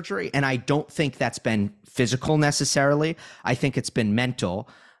post-hip surgery. And I don't think that's been physical necessarily. I think it's been mental.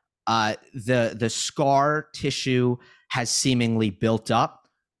 The scar tissue has seemingly built up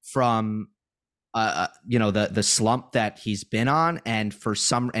from the slump that he's been on, and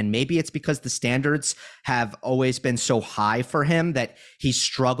maybe it's because the standards have always been so high for him that he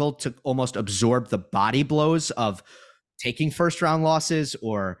struggled to almost absorb the body blows of taking first round losses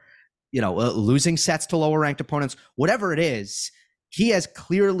or losing sets to lower ranked opponents. Whatever it is, he has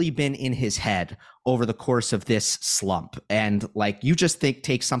clearly been in his head over the course of this slump. And like, you just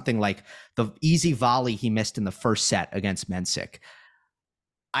take something like the easy volley he missed in the first set against Mensik.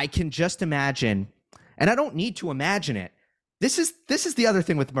 I can just imagine, and I don't need to imagine it. This is the other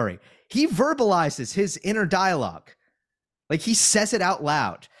thing with Murray. He verbalizes his inner dialogue. Like, he says it out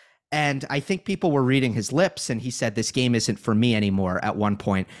loud. And I think people were reading his lips, and he said, "This game isn't for me anymore," at one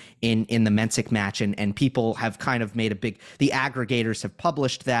point in the Mensik match. And people have kind of made the aggregators have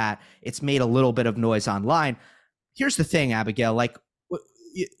published that. It's made a little bit of noise online. Here's the thing, Abigail, like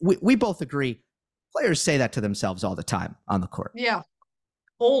we both agree, players say that to themselves all the time on the court. Yeah.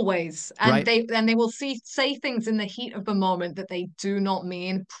 Always. And right? they will say things in the heat of the moment that they do not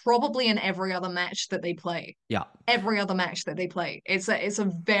mean, probably in every other match that they play. Yeah. Every other match that they play. It's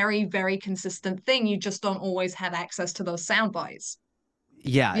a very, very consistent thing. You just don't always have access to those sound bites.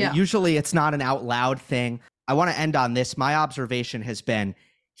 Yeah. Usually it's not an out loud thing. I want to end on this. My observation has been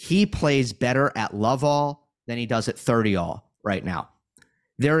he plays better at love all than he does at 30 all right now.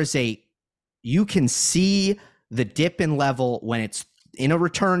 You can see the dip in level when it's in a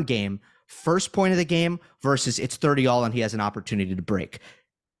return game, first point of the game versus it's 30 all and he has an opportunity to break.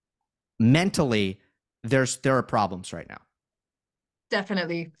 Mentally, there are problems right now.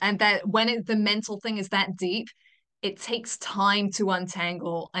 Definitely. And that when the mental thing is that deep, it takes time to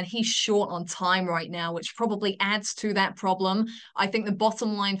untangle, and he's short on time right now, which probably adds to that problem. I think the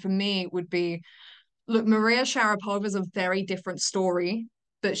bottom line for me would be, look, Maria Sharapova is a very different story,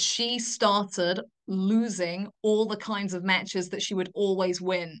 but she started losing all the kinds of matches that she would always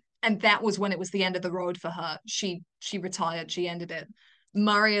win. And that was when it was the end of the road for her. She retired, she ended it.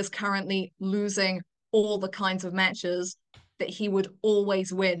 Murray is currently losing all the kinds of matches that he would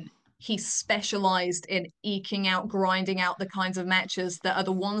always win. He specialized in eking out, grinding out the kinds of matches that are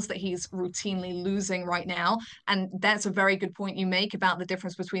the ones that he's routinely losing right now. And that's a very good point you make about the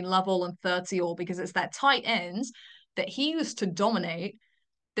difference between love all and 30 all, because it's that tight end that he used to dominate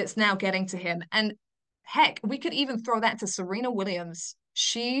that's now getting to him. And heck, we could even throw that to Serena Williams.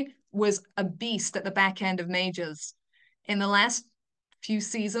 She was a beast at the back end of majors. In the last few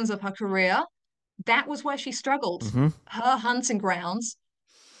seasons of her career, that was where she struggled. Her hunting grounds.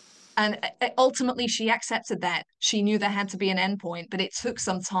 And ultimately, she accepted that. She knew there had to be an endpoint, but it took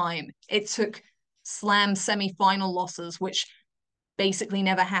some time. It took slam semi-final losses, which basically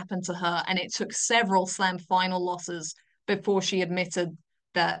never happened to her. And it took several slam final losses before she admitted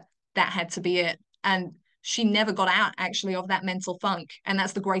that that had to be it. And she never got out, actually, of that mental funk. And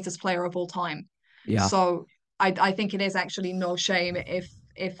that's the greatest player of all time. Yeah. So I think it is actually no shame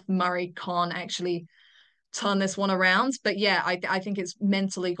if Murray can't actually turn this one around. But yeah, I think it's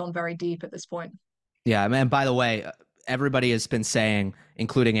mentally gone very deep at this point. Yeah, and by the way, everybody has been saying,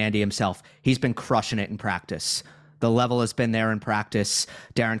 including Andy himself, he's been crushing it in practice. The level has been there in practice.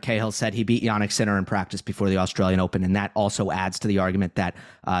 Darren Cahill said he beat Jannik Sinner in practice before the Australian Open, and that also adds to the argument that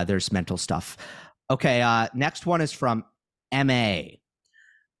there's mental stuff. Okay, next one is from MA.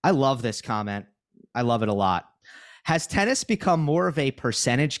 I love this comment. I love it a lot. Has tennis become more of a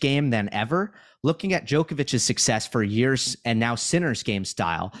percentage game than ever? Looking at Djokovic's success for years and now Sinner's game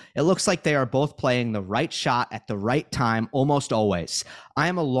style, it looks like they are both playing the right shot at the right time almost always. I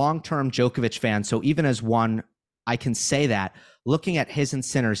am a long-term Djokovic fan, so even as one, I can say that. Looking at his and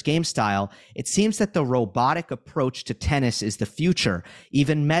Sinner's game style, it seems that the robotic approach to tennis is the future.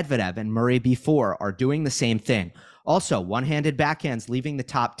 Even Medvedev and Murray before are doing the same thing. Also, one-handed backhands leaving the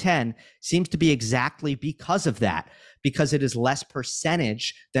top 10 seems to be exactly because of that, because it is less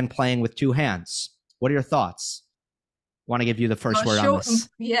percentage than playing with two hands. What are your thoughts? Want to give you the first word on this?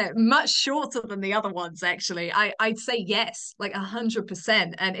 Yeah, much shorter than the other ones, actually. I'd say yes, like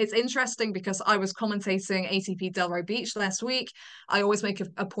 100%. And it's interesting because I was commentating ATP Delray Beach last week. I always make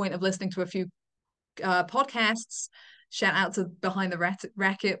a point of listening to a few podcasts. Shout out to Behind the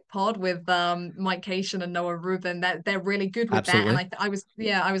Racket pod with Mike Cation and Noah Rubin. That they're really good with Absolutely. that.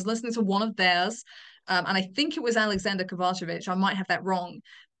 And I was listening to one of theirs, and I think it was Alexander Kovacevic. I might have that wrong,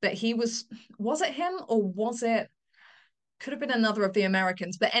 but was it him or was it? Could have been another of the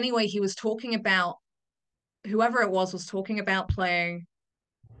Americans. But anyway, he was talking about, whoever it was talking about playing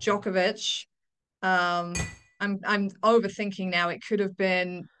Djokovic. I'm overthinking now. It could have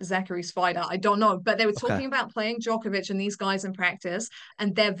been Zachary Spider. I don't know. But they were talking about playing Djokovic and these guys in practice.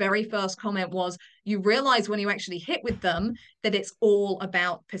 And their very first comment was, you realize when you actually hit with them that it's all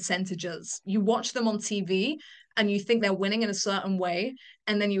about percentages. You watch them on TV and you think they're winning in a certain way.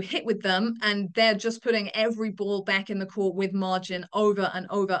 And then you hit with them and they're just putting every ball back in the court with margin over and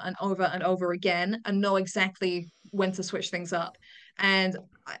over and over and over again and know exactly when to switch things up. And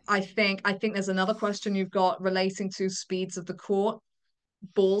I think there's another question you've got relating to speeds of the court,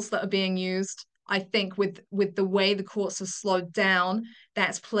 balls that are being used. I think with the way the courts have slowed down,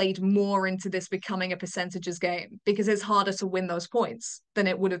 that's played more into this becoming a percentages game because it's harder to win those points than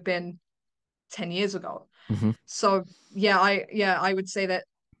it would have been 10 years ago. Mm-hmm. So I would say that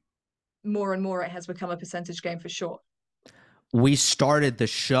more and more it has become a percentage game for sure. We started the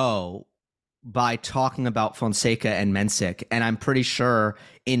show by talking about Fonseca and Mensik, and I'm pretty sure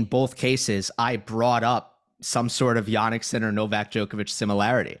in both cases I brought up some sort of Jannik Sinner Novak Djokovic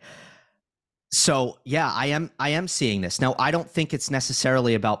similarity. So yeah, I am seeing this. Now, I don't think it's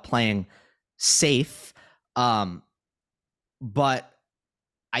necessarily about playing safe, but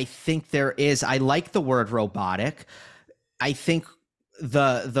I think there is. I like the word robotic. I think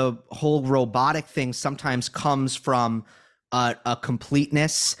the whole robotic thing sometimes comes from a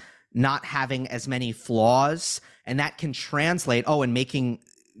completeness, not having as many flaws, and that can translate, and making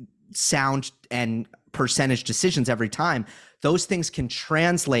sound and percentage decisions every time. Those things can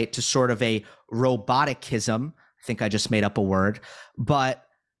translate to sort of a roboticism. I think I just made up a word, but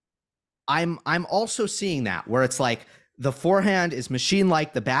I'm also seeing that where it's like the forehand is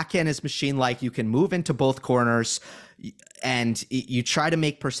machine-like, the backhand is machine-like. You can move into both corners and you try to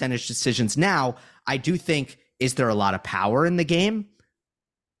make percentage decisions. Now, I do think, is there a lot of power in the game?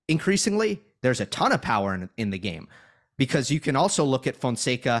 Increasingly, there's a ton of power in the game, because you can also look at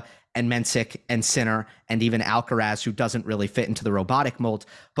Fonseca and Mensik and Sinner and even Alcaraz, who doesn't really fit into the robotic mold,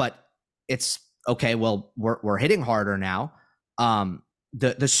 but it's okay. Well, we're hitting harder now.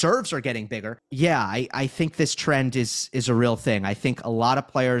 The serves are getting bigger. Yeah, I think this trend is a real thing. I think a lot of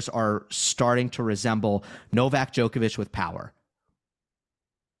players are starting to resemble Novak Djokovic with power.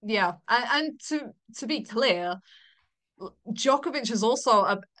 Yeah, and to be clear, Djokovic is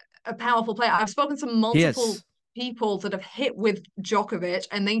also a powerful player. I've spoken to multiple people that have hit with Djokovic,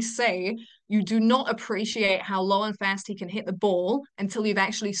 and they say you do not appreciate how low and fast he can hit the ball until you've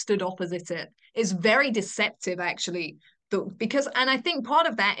actually stood opposite it. It's very deceptive, actually, and I think part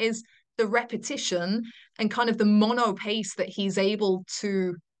of that is the repetition and kind of the mono pace that he's able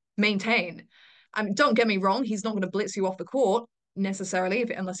to maintain. Don't get me wrong, he's not going to blitz you off the court necessarily,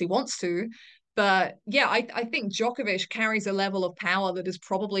 unless he wants to. But yeah, I think Djokovic carries a level of power that is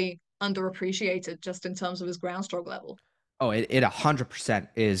probably underappreciated just in terms of his ground stroke level. Oh, it 100%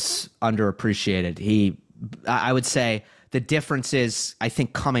 is underappreciated. I would say the difference is, I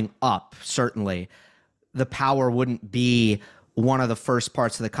think coming up, certainly, the power wouldn't be one of the first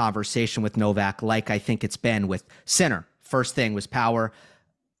parts of the conversation with Novak, like I think it's been with Sinner. First thing was power.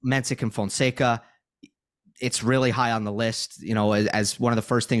 Mensik and Fonseca, it's really high on the list, as one of the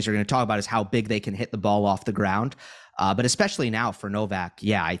first things you're going to talk about is how big they can hit the ball off the ground. But especially now for Novak,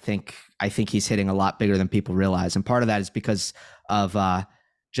 yeah, I think he's hitting a lot bigger than people realize. And part of that is because of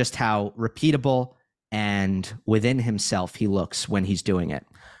just how repeatable and within himself he looks when he's doing it.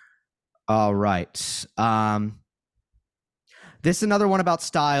 All right. This is another one about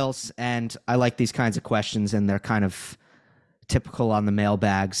styles, and I like these kinds of questions, and they're kind of typical on the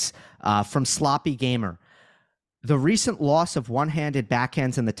mailbags. From Sloppy Gamer. The recent loss of one-handed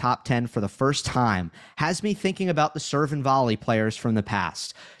backhands in the top 10 for the first time has me thinking about the serve and volley players from the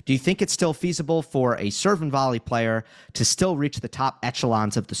past. Do you think it's still feasible for a serve and volley player to still reach the top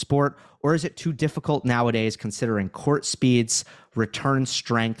echelons of the sport, or is it too difficult nowadays considering court speeds, return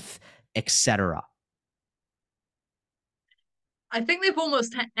strength, etc.? I think they've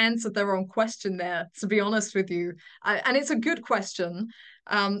almost answered their own question there, to be honest with you. And it's a good question.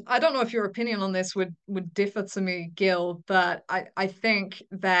 I don't know if your opinion on this would differ to me, Gill, but I think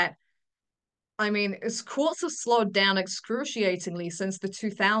that, courts have slowed down excruciatingly since the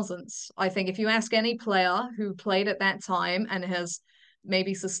 2000s. I think if you ask any player who played at that time and has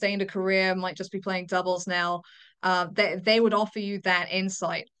maybe sustained a career, might just be playing doubles now, they would offer you that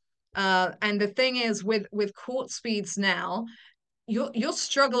insight. And the thing is, with court speeds now, you're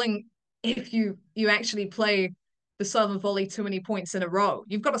struggling if you actually play the serve and volley too many points in a row.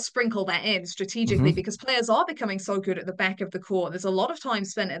 You've got to sprinkle that in strategically because players are becoming so good at the back of the court. There's a lot of time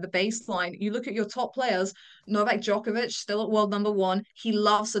spent at the baseline. You look at your top players, Novak Djokovic, still at world number 1. He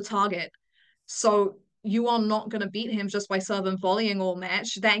loves the target. So you are not going to beat him just by serve and volleying all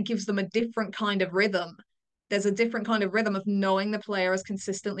match. That gives them a different kind of rhythm. There's a different kind of rhythm of knowing the player is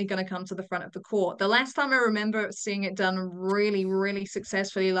consistently going to come to the front of the court. The last time I remember seeing it done really, really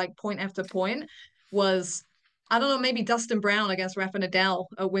successfully, like point after point, was, I don't know, maybe Dustin Brown against Rafa Nadal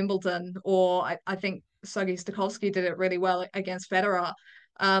at Wimbledon, or I think Sergei Stakhovsky did it really well against Federer.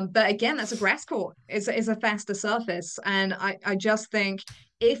 But again, that's a grass court. It's a faster surface. And I just think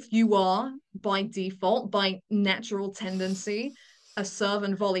if you are, by default, by natural tendency, a serve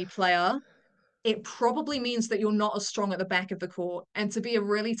and volley player, it probably means that you're not as strong at the back of the court. And to be a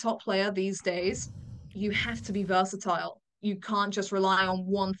really top player these days, you have to be versatile. You can't just rely on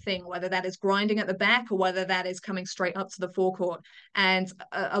one thing, whether that is grinding at the back or whether that is coming straight up to the forecourt. And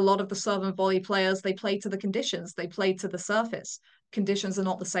a lot of the serve and volley players, they play to the conditions, they play to the surface. Conditions are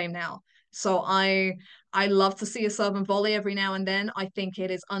not the same now. So I love to see a serve and volley every now and then. I think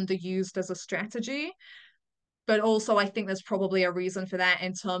it is underused as a strategy. But also I think there's probably a reason for that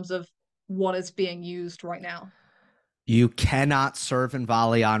in terms of what is being used right now. You cannot serve and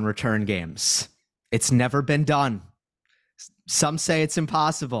volley on return games. It's never been done. Some say it's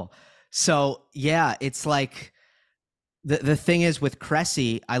impossible. So yeah, it's like the thing is with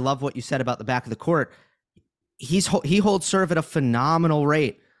Cressy, I love what you said about the back of the court. He holds serve at a phenomenal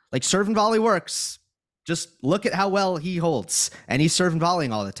rate. Like serve and volley works. Just look at how well he holds, and he's serve and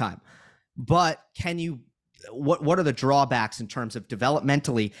volleying all the time. But can you? What are the drawbacks in terms of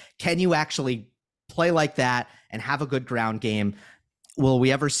developmentally? Can you actually play like that and have a good ground game? Will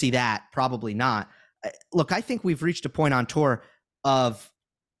we ever see that? Probably not. Look, I think we've reached a point on tour of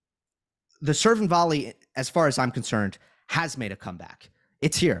the serve and volley, as far as I'm concerned, has made a comeback.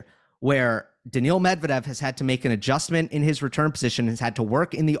 It's here, where Daniil Medvedev has had to make an adjustment in his return position, has had to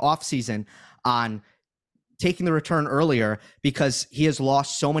work in the offseason on taking the return earlier because he has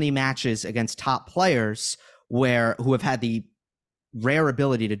lost so many matches against top players who have had the rare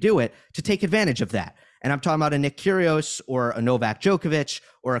ability to do it, to take advantage of that. And I'm talking about a Nick Kyrgios or a Novak Djokovic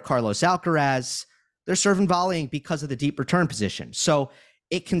or a Carlos Alcaraz. They're serving volleying because of the deep return position. So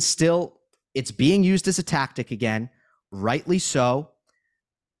it's being used as a tactic again, rightly so.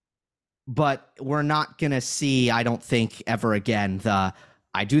 But we're not going to see, I don't think, ever again,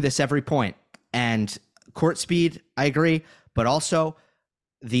 I do this every point. And court speed, I agree, but also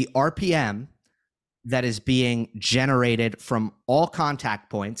the RPM that is being generated from all contact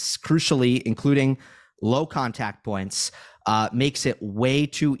points, crucially, including low contact points, makes it way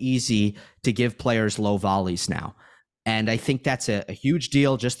too easy to give players low volleys now. And I think that's a huge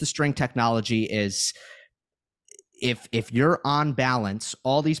deal. Just the string technology is, if you're on balance,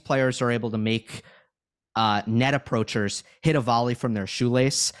 all these players are able to make net approachers hit a volley from their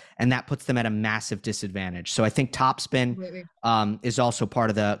shoelace, and that puts them at a massive disadvantage. So I think topspin is also part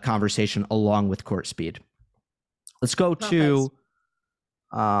of the conversation along with court speed. Let's go to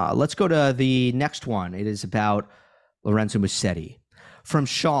the next one. It is about Lorenzo Musetti. From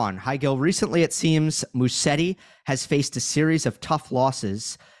Sean, hi Gill. Recently, it seems Musetti has faced a series of tough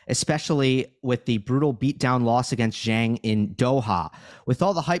losses, especially with the brutal beatdown loss against Zhang in Doha. With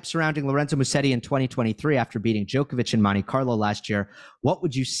all the hype surrounding Lorenzo Musetti in 2023 after beating Djokovic in Monte Carlo last year, what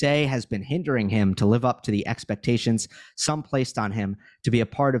would you say has been hindering him to live up to the expectations some placed on him to be a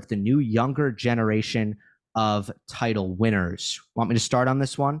part of the new younger generation of title winners? Want me to start on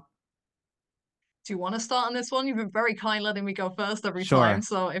this one? Do you want to start on this one? You've been very kind letting me go first every Sure. time.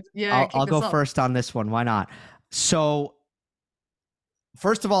 So I'll go first on this one. Why not? So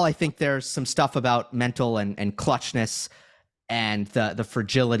first of all, I think there's some stuff about mental and clutchness and the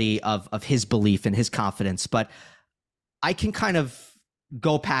fragility of his belief and his confidence. But I can kind of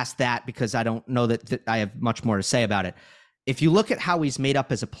go past that because I don't know that I have much more to say about it. If you look at how he's made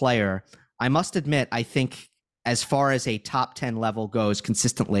up as a player, I must admit, I think as far as a top 10 level goes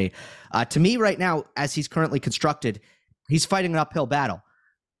consistently, to me right now, as he's currently constructed, he's fighting an uphill battle.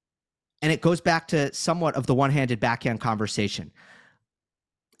 And it goes back to somewhat of the one-handed backhand conversation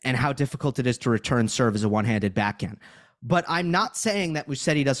and how difficult it is to return serve as a one-handed backhand. But I'm not saying that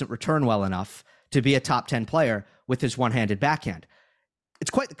Musetti doesn't return well enough to be a top 10 player with his one-handed backhand.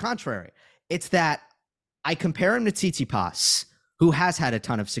 It's quite the contrary. It's that I compare him to Tsitsipas, who has had a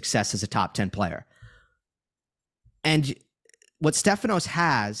ton of success as a top 10 player. And what Stefanos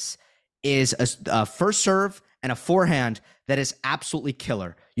has is a first serve and a forehand that is absolutely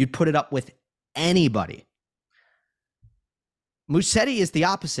killer. You'd put it up with anybody. Musetti is the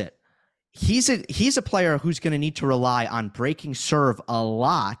opposite. He's a player who's going to need to rely on breaking serve a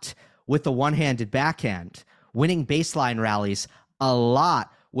lot with the one-handed backhand, winning baseline rallies a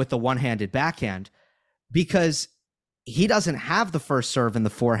lot with the one-handed backhand, because he doesn't have the first serve and the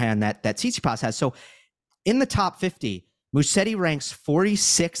forehand that Tsitsipas has. So in the top 50, Musetti ranks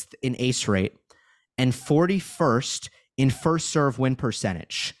 46th in ace rate and 41st in first serve win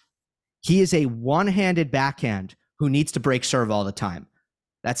percentage. He is a one-handed backhand who needs to break serve all the time.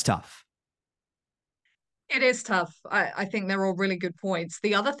 That's tough. It is tough. I think they're all really good points.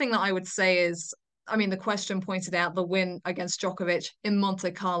 The other thing that I would say is, I mean, the question pointed out the win against Djokovic in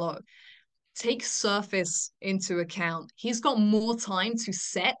Monte Carlo. Take surface into account. He's got more time to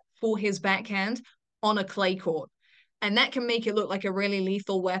set for his backhand on a clay court. And that can make it look like a really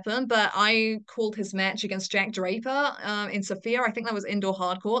lethal weapon. But I called his match against Jack Draper in Sofia. I think that was indoor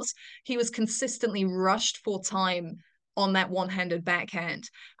hard courts. He was consistently rushed for time on that one-handed backhand.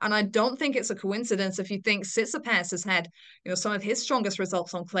 And I don't think it's a coincidence if you think Tsitsipas has had, some of his strongest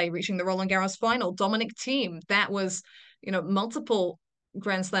results on clay, reaching the Roland Garros final. Dominic Thiem, that was, multiple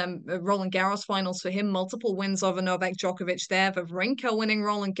Grand Slam Roland Garros finals for him, multiple wins over Novak Djokovic there, Wawrinka winning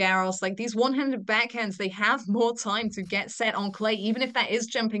Roland Garros. Like, these one-handed backhands, they have more time to get set on clay, even if that is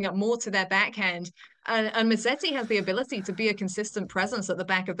jumping up more to their backhand. And Musetti has the ability to be a consistent presence at the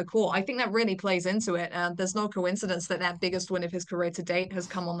back of the court. I think that really plays into it. There's no coincidence that biggest win of his career to date has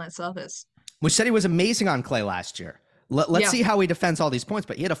come on that surface. Musetti was amazing on clay last year. Let's see how he defends all these points,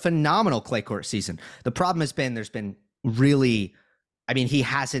 but he had a phenomenal clay court season. The problem has been there's been really... I mean, he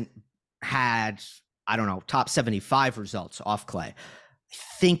hasn't had, top 75 results off clay. I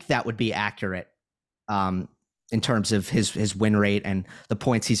think that would be accurate in terms of his win rate and the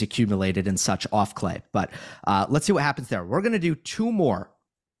points he's accumulated and such off clay. But let's see what happens there. We're going to do two more.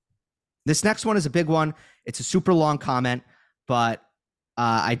 This next one is a big one. It's a super long comment, but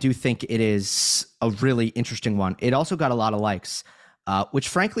I do think it is a really interesting one. It also got a lot of likes, which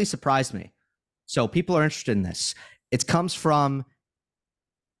frankly surprised me. So people are interested in this. It comes from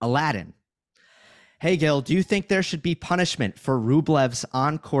Aladdin. Hey, Gill, do you think there should be punishment for Rublev's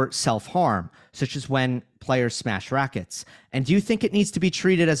on-court self-harm, such as when players smash rackets? And do you think it needs to be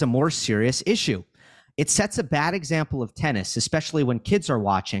treated as a more serious issue? It sets a bad example of tennis, especially when kids are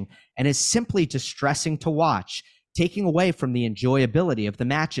watching, and is simply distressing to watch, taking away from the enjoyability of the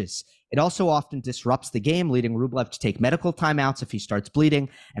matches. It also often disrupts the game, leading Rublev to take medical timeouts if he starts bleeding,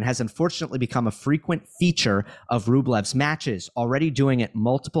 and has unfortunately become a frequent feature of Rublev's matches, already doing it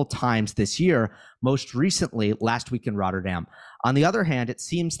multiple times this year, most recently last week in Rotterdam. On the other hand, it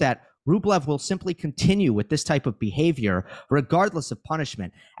seems that Rublev will simply continue with this type of behavior regardless of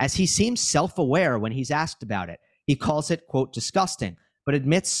punishment, as he seems self-aware when he's asked about it. He calls it, quote, disgusting, but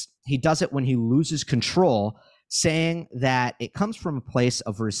admits he does it when he loses control, saying that it comes from a place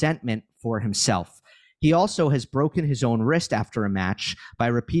of resentment for himself. He also has broken his own wrist after a match by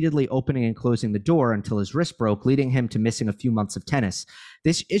repeatedly opening and closing the door until his wrist broke, leading him to missing a few months of tennis.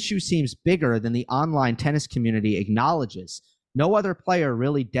 This issue seems bigger than the online tennis community acknowledges. No other player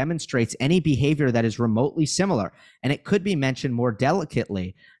really demonstrates any behavior that is remotely similar, and it could be mentioned more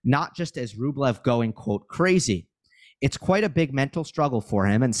delicately, not just as Rublev going, quote, crazy. It's quite a big mental struggle for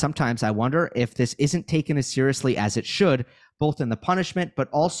him, and sometimes I wonder if this isn't taken as seriously as it should, both in the punishment, but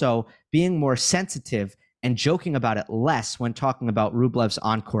also being more sensitive and joking about it less when talking about Rublev's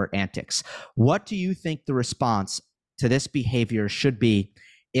on-court antics. What do you think the response to this behavior should be,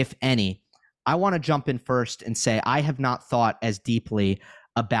 if any? I want to jump in first and say I have not thought as deeply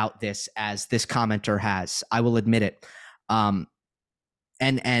about this as this commenter has. I will admit it.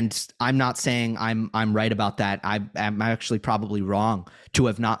 And I'm not saying I'm right about that. I'm actually probably wrong to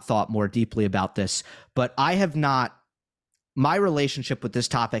have not thought more deeply about this. But I have not. My relationship with this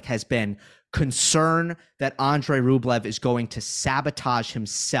topic has been concern that Andrey Rublev is going to sabotage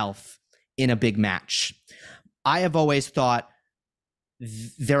himself in a big match. I have always thought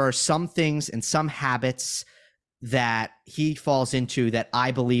there are some things and some habits that he falls into that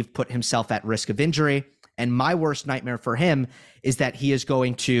I believe put himself at risk of injury. And my worst nightmare for him is that he is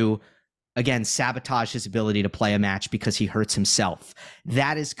going to, again, sabotage his ability to play a match because he hurts himself.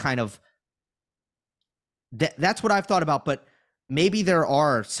 That is kind of, that's what I've thought about, but maybe there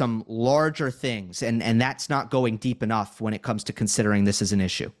are some larger things, and that's not going deep enough when it comes to considering this as an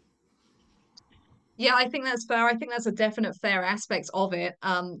issue. Yeah, I think that's fair. I think that's a definite fair aspect of it.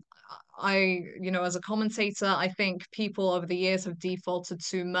 As a commentator, I think people over the years have defaulted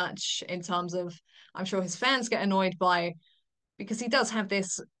too much in terms of, I'm sure his fans get annoyed by, because he does have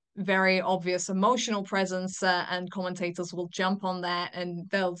this very obvious emotional presence, and commentators will jump on that, and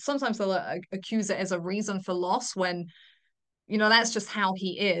they'll accuse it as a reason for loss when, that's just how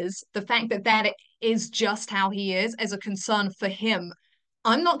he is. The fact that that is just how he is a concern for him.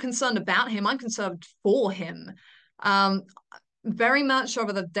 I'm not concerned about him. I'm concerned for him. Um, very much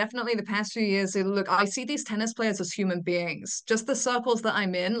over definitely the past few years, look, I see these tennis players as human beings. Just the circles that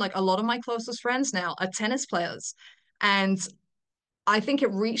I'm in, like a lot of my closest friends now are tennis players. And I think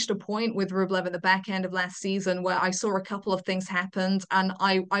it reached a point with Rublev at the back end of last season where I saw a couple of things happened, and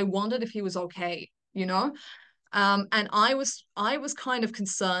I wondered if he was okay, you know? And I was kind of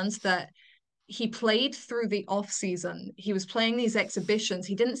concerned that he played through the off season. He was playing these exhibitions.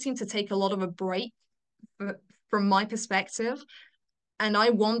 He didn't seem to take a lot of a break from my perspective. And I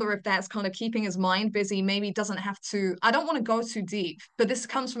wonder if that's kind of keeping his mind busy. Maybe doesn't have to. I don't want to go too deep, but this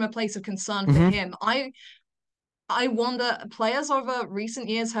comes from a place of concern for him. I wonder, players over recent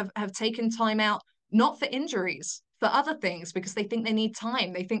years have taken time out, not for injuries, for other things, because they think they need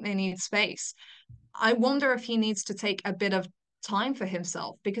time, they think they need space. I wonder if he needs to take a bit of time for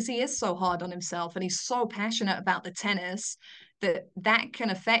himself, because he is so hard on himself and he's so passionate about the tennis that can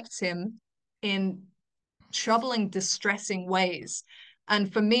affect him in troubling, distressing ways.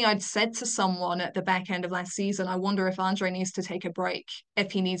 And for me, I'd said to someone at the back end of last season, I wonder if Andrey needs to take a break,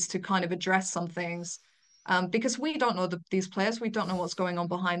 if he needs to kind of address some things. Because we don't know these players, we don't know what's going on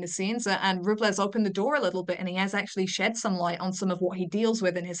behind the scenes. And Rublev's opened the door a little bit, and he has actually shed some light on some of what he deals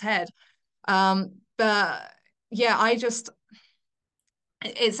with in his head. But yeah,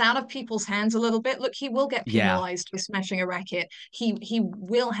 it's out of people's hands a little bit. Look, he will get penalized for smashing a racket. He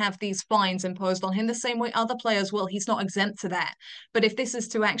will have these fines imposed on him the same way other players will. He's not exempt to that. But if this is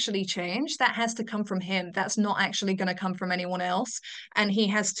to actually change, that has to come from him. That's not actually going to come from anyone else. And he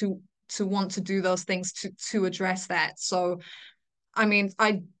has to want to do those things to address that. So, I mean,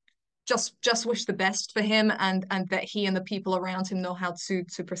 I just wish the best for him, and that he and the people around him know how to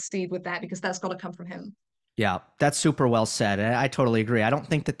proceed with that, because that's got to come from him. Yeah, that's super well said. I totally agree. I don't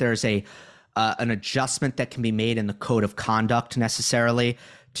think that there's an adjustment that can be made in the code of conduct necessarily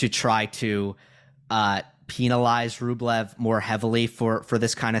to try to penalize Rublev more heavily for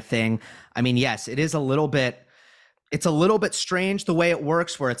this kind of thing. I mean, yes, it's a little bit strange the way it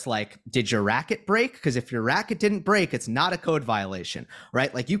works, where it's like, did your racket break? Because if your racket didn't break, it's not a code violation,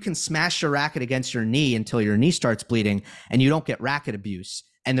 right? Like, you can smash your racket against your knee until your knee starts bleeding and you don't get racket abuse.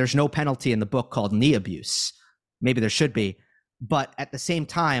 And there's no penalty in the book called knee abuse. Maybe there should be. But at the same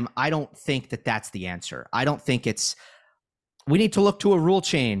time, I don't think that that's the answer. I don't think we need to look to a rule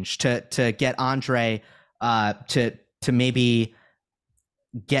change to get Andrey to maybe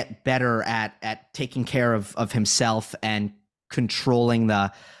get better at taking care of himself and controlling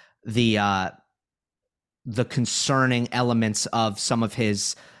the concerning elements of some of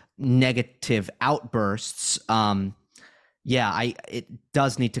his negative outbursts. It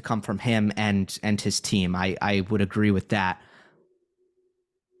does need to come from him and his team. I would agree with that.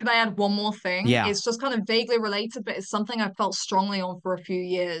 Can I add one more thing? Yeah. It's just kind of vaguely related, but it's something I felt strongly on for a few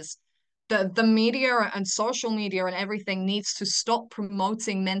years. The media and social media and everything needs to stop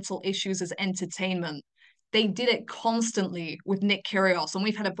promoting mental issues as entertainment. They did it constantly with Nick Kyrgios, and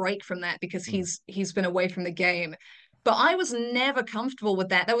we've had a break from that because he's been away from the game. But I was never comfortable with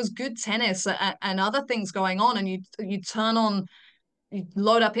that. There was good tennis and other things going on, and you turn on, you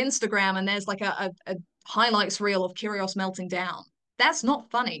load up Instagram, and there's like a highlights reel of Kyrgios melting down. That's not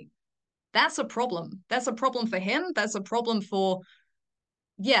funny. That's a problem. That's a problem for him. That's a problem for,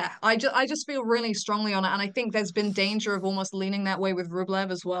 yeah, I just feel really strongly on it. And I think there's been danger of almost leaning that way with Rublev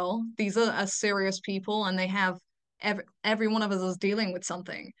as well. These are serious people, and they have every one of us is dealing with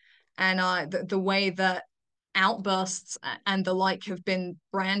something. And the way that outbursts and the like have been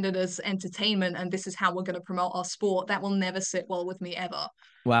branded as entertainment, and this is how we're going to promote our sport, that will never sit well with me ever.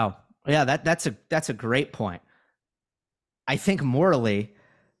 Wow. Yeah, that's a great point. I think morally,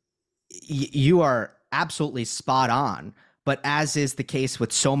 you are absolutely spot on. But as is the case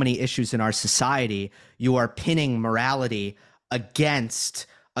with so many issues in our society, you are pinning morality against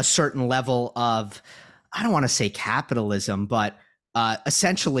a certain level of, I don't want to say capitalism, but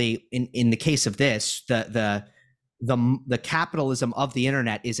essentially, in the case of this, the capitalism of the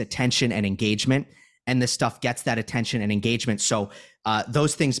internet is attention and engagement, and this stuff gets that attention and engagement. So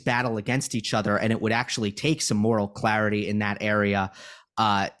those things battle against each other, and it would actually take some moral clarity in that area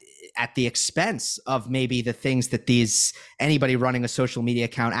at the expense of maybe the things that anybody running a social media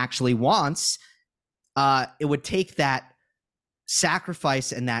account actually wants. It would take that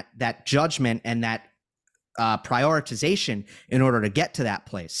sacrifice and that judgment and that prioritization in order to get to that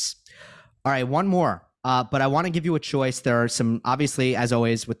place. All right, one more. But I want to give you a choice. There are some, obviously, as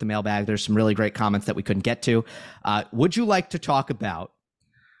always with the mailbag, there's some really great comments that we couldn't get to. Would you like to talk about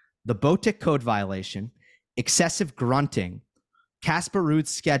the Botic Code Violation, excessive grunting, Casper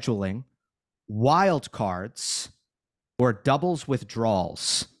Ruud's scheduling, wild cards, or doubles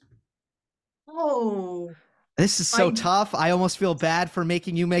withdrawals? Oh, this is so tough. I almost feel bad for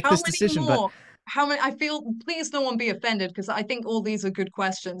making you make this decision. More? But how many? I feel, please no one be offended, because I think all these are good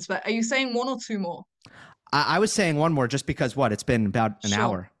questions. But are you saying one or two more? I was saying one more just because it's been about an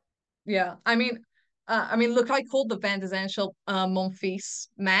hour. Yeah, I mean, look, I called the Van de Zandschulp Monfils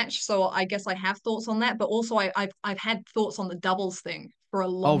match, so I guess I have thoughts on that. But also, I've had thoughts on the doubles thing for a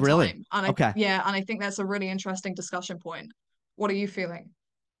long time. And okay. Yeah, and I think that's a really interesting discussion point. What are you feeling?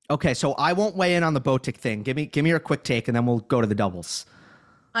 Okay, so I won't weigh in on the Botic thing. Give me your quick take, and then we'll go to the doubles.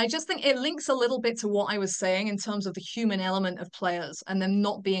 I just think it links a little bit to what I was saying in terms of the human element of players and them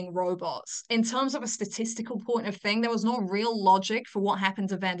not being robots. In terms of a statistical point of thing, there was no real logic for what happened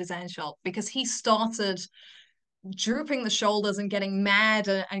to Van de Zandschulp, because he started drooping the shoulders and getting mad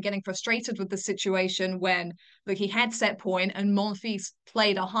and getting frustrated with the situation when, like, he had set point and Monfils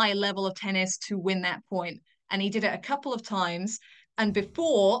played a high level of tennis to win that point. And he did it a couple of times. And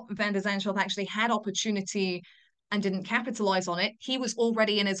before Van de Zandschulp actually had opportunity and didn't capitalize on it, he was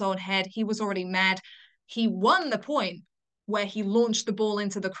already in his own head. He was already mad. He won the point where he launched the ball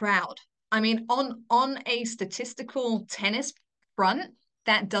into the crowd. I mean, on a statistical tennis front,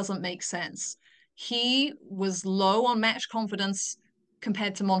 that doesn't make sense. He was low on match confidence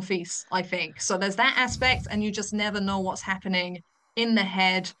compared to Monfils, I think. So there's that aspect, and you just never know what's happening in the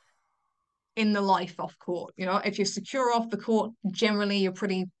head, in the life off court. You know, if you're secure off the court, generally you're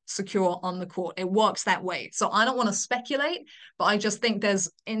pretty secure on the court. It works that way. So I don't want to speculate, but I just think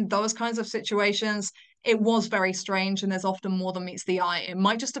in those kinds of situations, it was very strange, and there's often more than meets the eye. It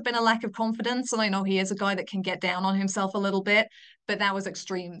might just have been a lack of confidence, and I know he is a guy that can get down on himself a little bit, but that was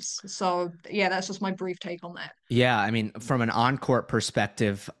extremes. So yeah, that's just my brief take on that. Yeah, I mean, from an on-court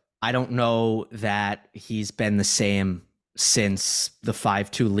perspective, I don't know that he's been the same since the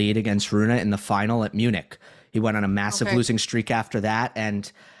 5-2 lead against Rune in the final at Munich. He went on a massive losing streak after that,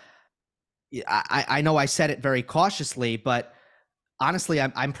 and I know I said it very cautiously, but honestly,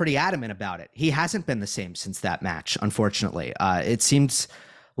 I'm pretty adamant about it. He hasn't been the same since that match, unfortunately. It seems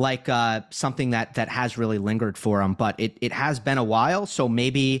like something that has really lingered for him, but it has been a while, so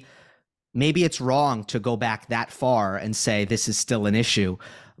maybe it's wrong to go back that far and say this is still an issue,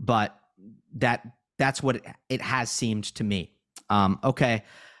 but that's what it has seemed to me. Okay,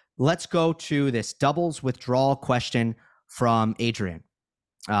 let's go to this doubles withdrawal question from Adrian.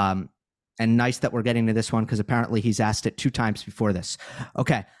 And nice that we're getting to this one because apparently he's asked it 2 times before this.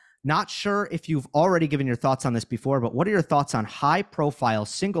 Okay. Not sure if you've already given your thoughts on this before, but what are your thoughts on high-profile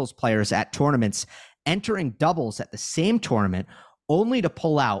singles players at tournaments entering doubles at the same tournament only to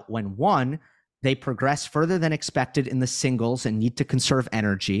pull out when, one, they progress further than expected in the singles and need to conserve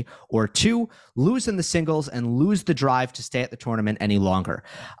energy, or 2, lose in the singles and lose the drive to stay at the tournament any longer?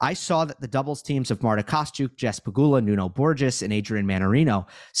 I saw that the doubles teams of Marta Kostyuk, Jess Pegula, Nuno Borges, and Adrian Manarino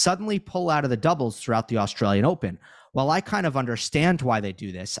suddenly pull out of the doubles throughout the Australian Open. While I kind of understand why they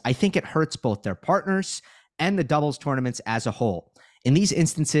do this, I think it hurts both their partners and the doubles tournaments as a whole. In these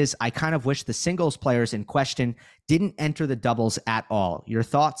instances, I kind of wish the singles players in question didn't enter the doubles at all. Your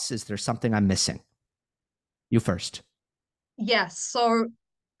thoughts? Is there something I'm missing? You first. Yes. So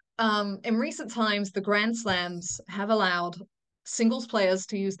in recent times, the Grand Slams have allowed singles players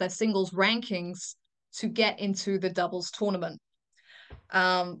to use their singles rankings to get into the doubles tournament.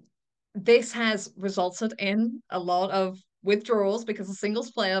 This has resulted in a lot of withdrawals because the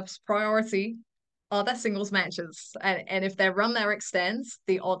singles player's priority are their singles matches. And if their run there extends,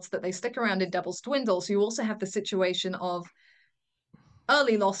 the odds that they stick around in doubles dwindle. So you also have the situation of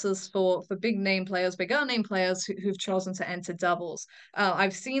early losses for big name players, bigger name players who've chosen to enter doubles.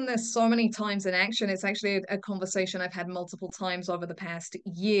 I've seen this so many times in action. It's actually a conversation I've had multiple times over the past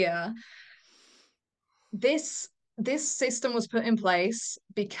year. This system was put in place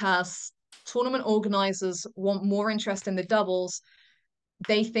because tournament organizers want more interest in the doubles.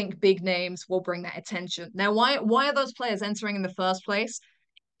 They think big names will bring that attention. Now, why are those players entering in the first place?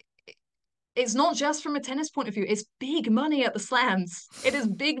 It's not just from a tennis point of view. It's big money at the slams. It is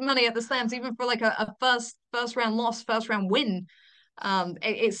big money at the slams, even for like a first round loss, first round win.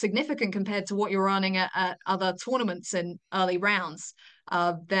 It's significant compared to what you're earning at other tournaments in early rounds.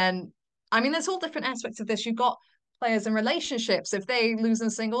 Then, I mean, there's all different aspects of this. You've got players in relationships. If they lose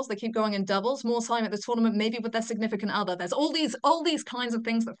in singles, they keep going in doubles, more time at the tournament, maybe with their significant other. There's all these kinds of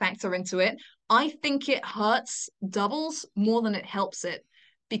things that factor into it. I think it hurts doubles more than it helps it,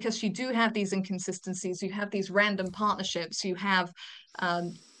 because you do have these inconsistencies, you have these random partnerships, you have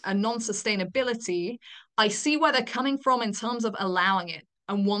a non-sustainability. I see where they're coming from in terms of allowing it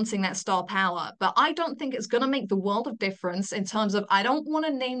and wanting that star power, but I don't think it's going to make the world of difference in terms of, I don't want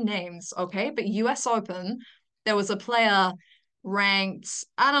to name names, okay? But US Open, there was a player ranked,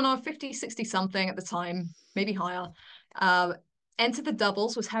 I don't know, 50, 60 something at the time, maybe higher, entered the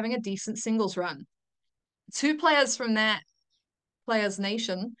doubles, was having a decent singles run. 2 players from that players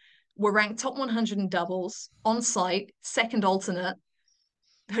nation were ranked top 100 in doubles on site, second alternate,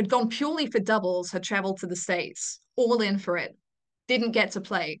 had gone purely for doubles, had traveled to the States, all in for it, didn't get to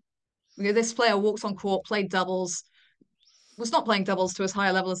play. This player walked on court, played doubles, was not playing doubles to as high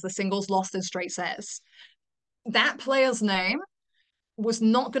a level as the singles, lost in straight sets. That player's name was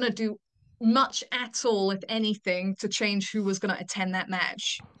not going to do much at all, if anything, to change who was going to attend that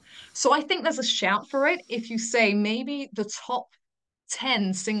match. So I think there's a shout for it if you say maybe the top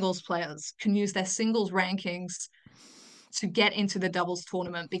 10 singles players can use their singles rankings to get into the doubles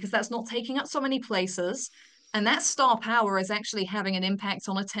tournament, because that's not taking up so many places. And that star power is actually having an impact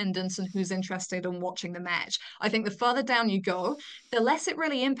on attendance and who's interested in watching the match. I think the further down you go, the less it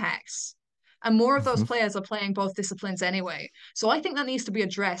really impacts. And more of those players are playing both disciplines anyway. So I think that needs to be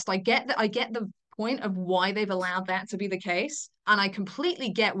addressed. I get the point of why they've allowed that to be the case. And I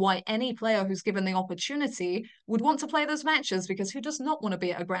completely get why any player who's given the opportunity would want to play those matches, because who does not want to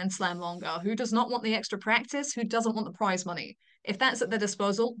be at a Grand Slam longer? Who does not want the extra practice? Who doesn't want the prize money? If that's at their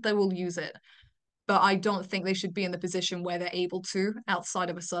disposal, they will use it. But I don't think they should be in the position where they're able to outside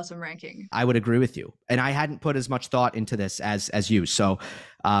of a certain ranking. I would agree with you. And I hadn't put as much thought into this as you. So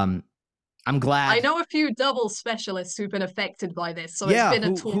I'm glad. I know a few doubles specialists who've been affected by this, so it's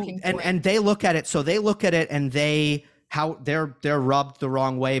been a talking point. And they look at it. So they look at it and they're rubbed the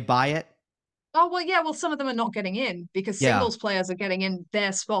wrong way by it. Oh, well, yeah. Well, some of them are not getting in because singles players are getting in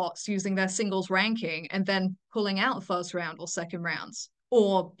their spots using their singles ranking and then pulling out first round or second rounds,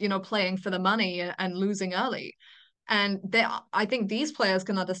 or, playing for the money and losing early. And I think these players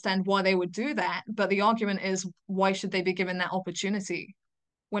can understand why they would do that. But the argument is, why should they be given that opportunity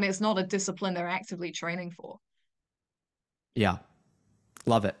when it's not a discipline they're actively training for? Yeah.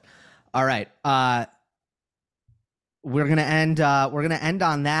 Love it. All right. We're gonna end. We're gonna end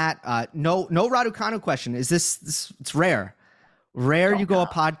on that. No Raducanu question. Is this? It's rare. Rare Oh you go a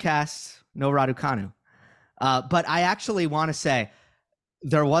God. podcast. No Raducanu. But I actually want to say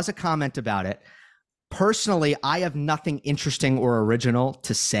there was a comment about it. Personally, I have nothing interesting or original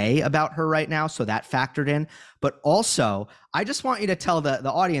to say about her right now, so that factored in. But also, I just want you to tell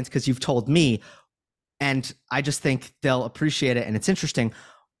the audience, because you've told me, and I just think they'll appreciate it and it's interesting.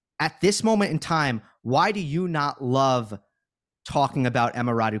 At this moment in time, why do you not love talking about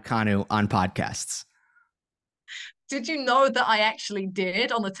Emma Raducanu on podcasts? Did you know that I actually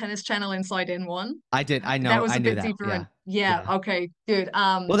did on the Tennis Channel Inside In one? I did. I That know. was I a knew bit that. deeper Yeah. in. Yeah, Yeah. okay, good.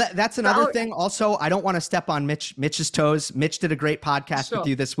 Well, that's But another thing. Also, I don't want to step on Mitch's toes. Mitch did a great podcast with sure.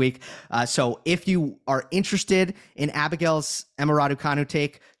 you this week. So if you are interested in Abigail's Emma Raducanu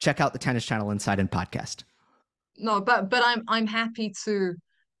take, check out the Tennis Channel Inside In podcast. No, but I'm happy to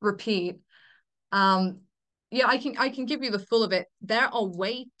repeat. Um, yeah, I can give you the full of it. There are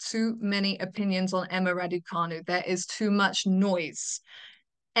way too many opinions on Emma Raducanu. There is too much noise.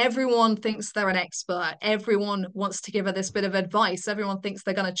 Everyone thinks they're an expert. Everyone wants to give her this bit of advice. Everyone thinks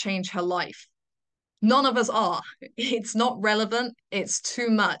they're going to change her life. None of us are. It's not relevant. It's too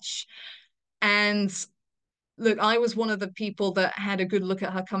much. And look, I was one of the people that had a good look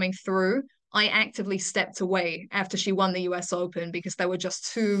at her coming through. I actively stepped away after she won the US Open because there were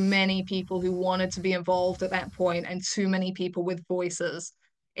just too many people who wanted to be involved at that point and too many people with voices.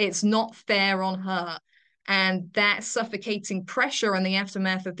 It's not fair on her. And that suffocating pressure in the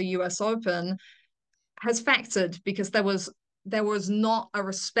aftermath of the US Open has factored because there was not a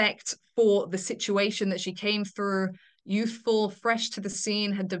respect for the situation that she came through, youthful, fresh to the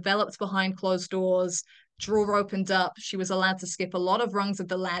scene, had developed behind closed doors, drawer opened up, she was allowed to skip a lot of rungs of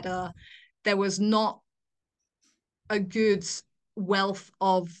the ladder. There was not a good wealth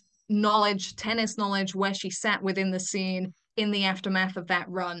of knowledge, tennis knowledge, where she sat within the scene in the aftermath of that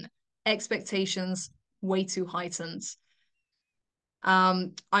run. Expectations way too heightened.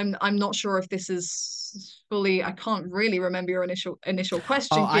 I'm not sure if this is fully. I can't really remember your initial Oh,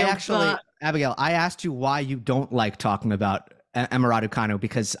 question, Gill, but Abigail, I asked you why you don't like talking about Emma Raducanu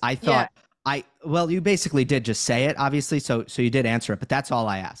because I yeah, thought well, you basically did just say it, obviously, so you did answer it, but that's all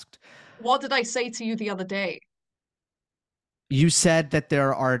I asked. what did I say to you the other day? You said that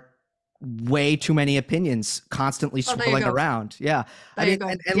there are way too many opinions constantly Oh, there you swirling go. around. Yeah. I There you mean, go.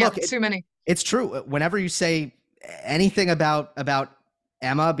 and Yeah, look, too many. it's true. Whenever you say anything about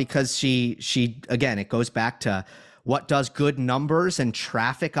Emma, because she again, it goes back to what does good numbers and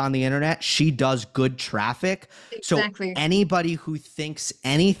traffic on the internet. She does good traffic. So Exactly. anybody who thinks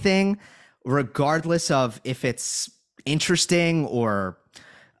anything, regardless of if it's interesting or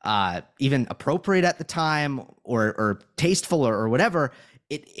even appropriate at the time or tasteful or whatever,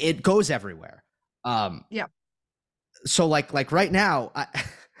 it goes everywhere. Yeah. So like right now,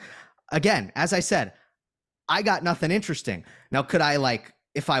 again, as I said, I got nothing interesting. Now, could I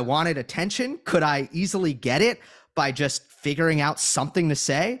if I wanted attention, could I easily get it by just figuring out something to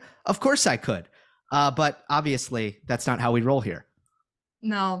say? Of course I could. But obviously that's not how we roll here.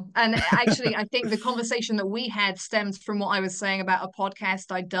 No. And actually, I think the conversation that we had stemmed from what I was saying about a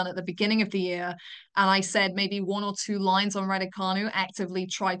podcast I'd done at the beginning of the year. And I said maybe one or two lines on Raducanu, actively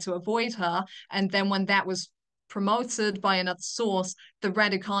tried to avoid her. And then when that was promoted by another source, the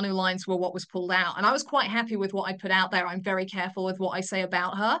Raducanu lines were what was pulled out. And I was quite happy with what I put out there. I'm very careful with what I say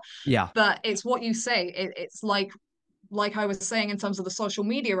about her. Yeah. But it's what you say. It's like I was saying in terms of the social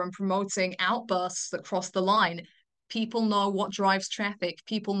media and promoting outbursts that cross the line. People know what drives traffic.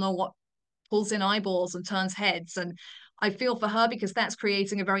 People know what pulls in eyeballs and turns heads. And I feel for her because that's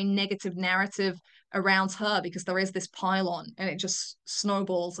creating a very negative narrative around her because there is this pylon and it just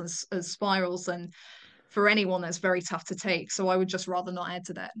snowballs and spirals. And for anyone, that's very tough to take. So I would just rather not add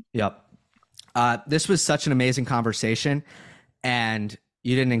to that. Yep. This was such an amazing conversation, and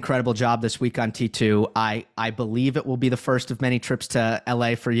you did an incredible job this week on T2. I believe it will be the first of many trips to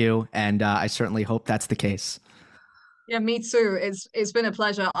LA for you, and I certainly hope that's the case. Yeah, me too. It's been a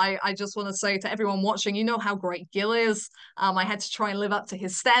pleasure. I just want to say to everyone watching, you know how great Gill is. I had to try and live up to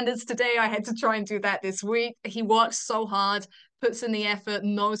his standards today. I had to try and do that this week. He works so hard, puts in the effort,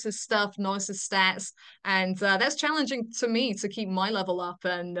 knows his stuff, knows his stats, and that's challenging to me to keep my level up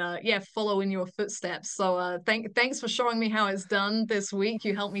and yeah, follow in your footsteps. So thanks for showing me how it's done this week.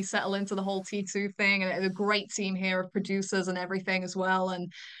 You helped me settle into the whole T2 thing, and a great team here of producers and everything as well.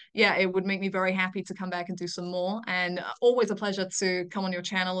 And yeah, it would make me very happy to come back and do some more. And always a pleasure to come on your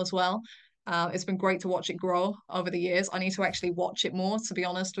channel as well. It's been great to watch it grow over the years. I need to actually watch it more, to be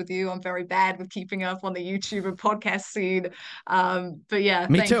honest with you. I'm very bad with keeping up on the YouTube and podcast scene. But yeah,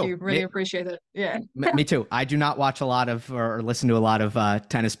 Me thank too. you. Really appreciate it. Yeah. Me too. I do not watch a lot of or listen to a lot of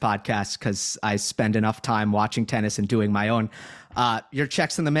tennis podcasts because I spend enough time watching tennis and doing my own. Your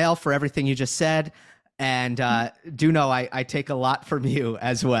check's in the mail for everything you just said. And do know I take a lot from you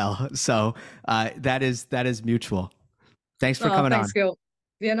as well. So that is mutual. Thanks for coming on. Gil.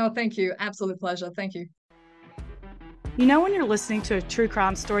 Yeah, no, thank you. Absolute pleasure. Thank you. You know when you're listening to a true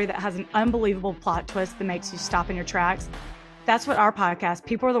crime story that has an unbelievable plot twist that makes you stop in your tracks? That's what our podcast,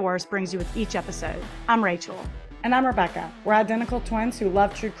 People Are the Worst, brings you with each episode. I'm Rachel. And I'm Rebecca. We're identical twins who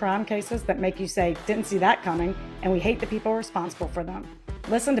love true crime cases that make you say, didn't see that coming, and we hate the people responsible for them.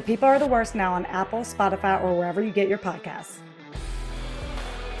 Listen to People Are the Worst now on Apple, Spotify, or wherever you get your podcasts.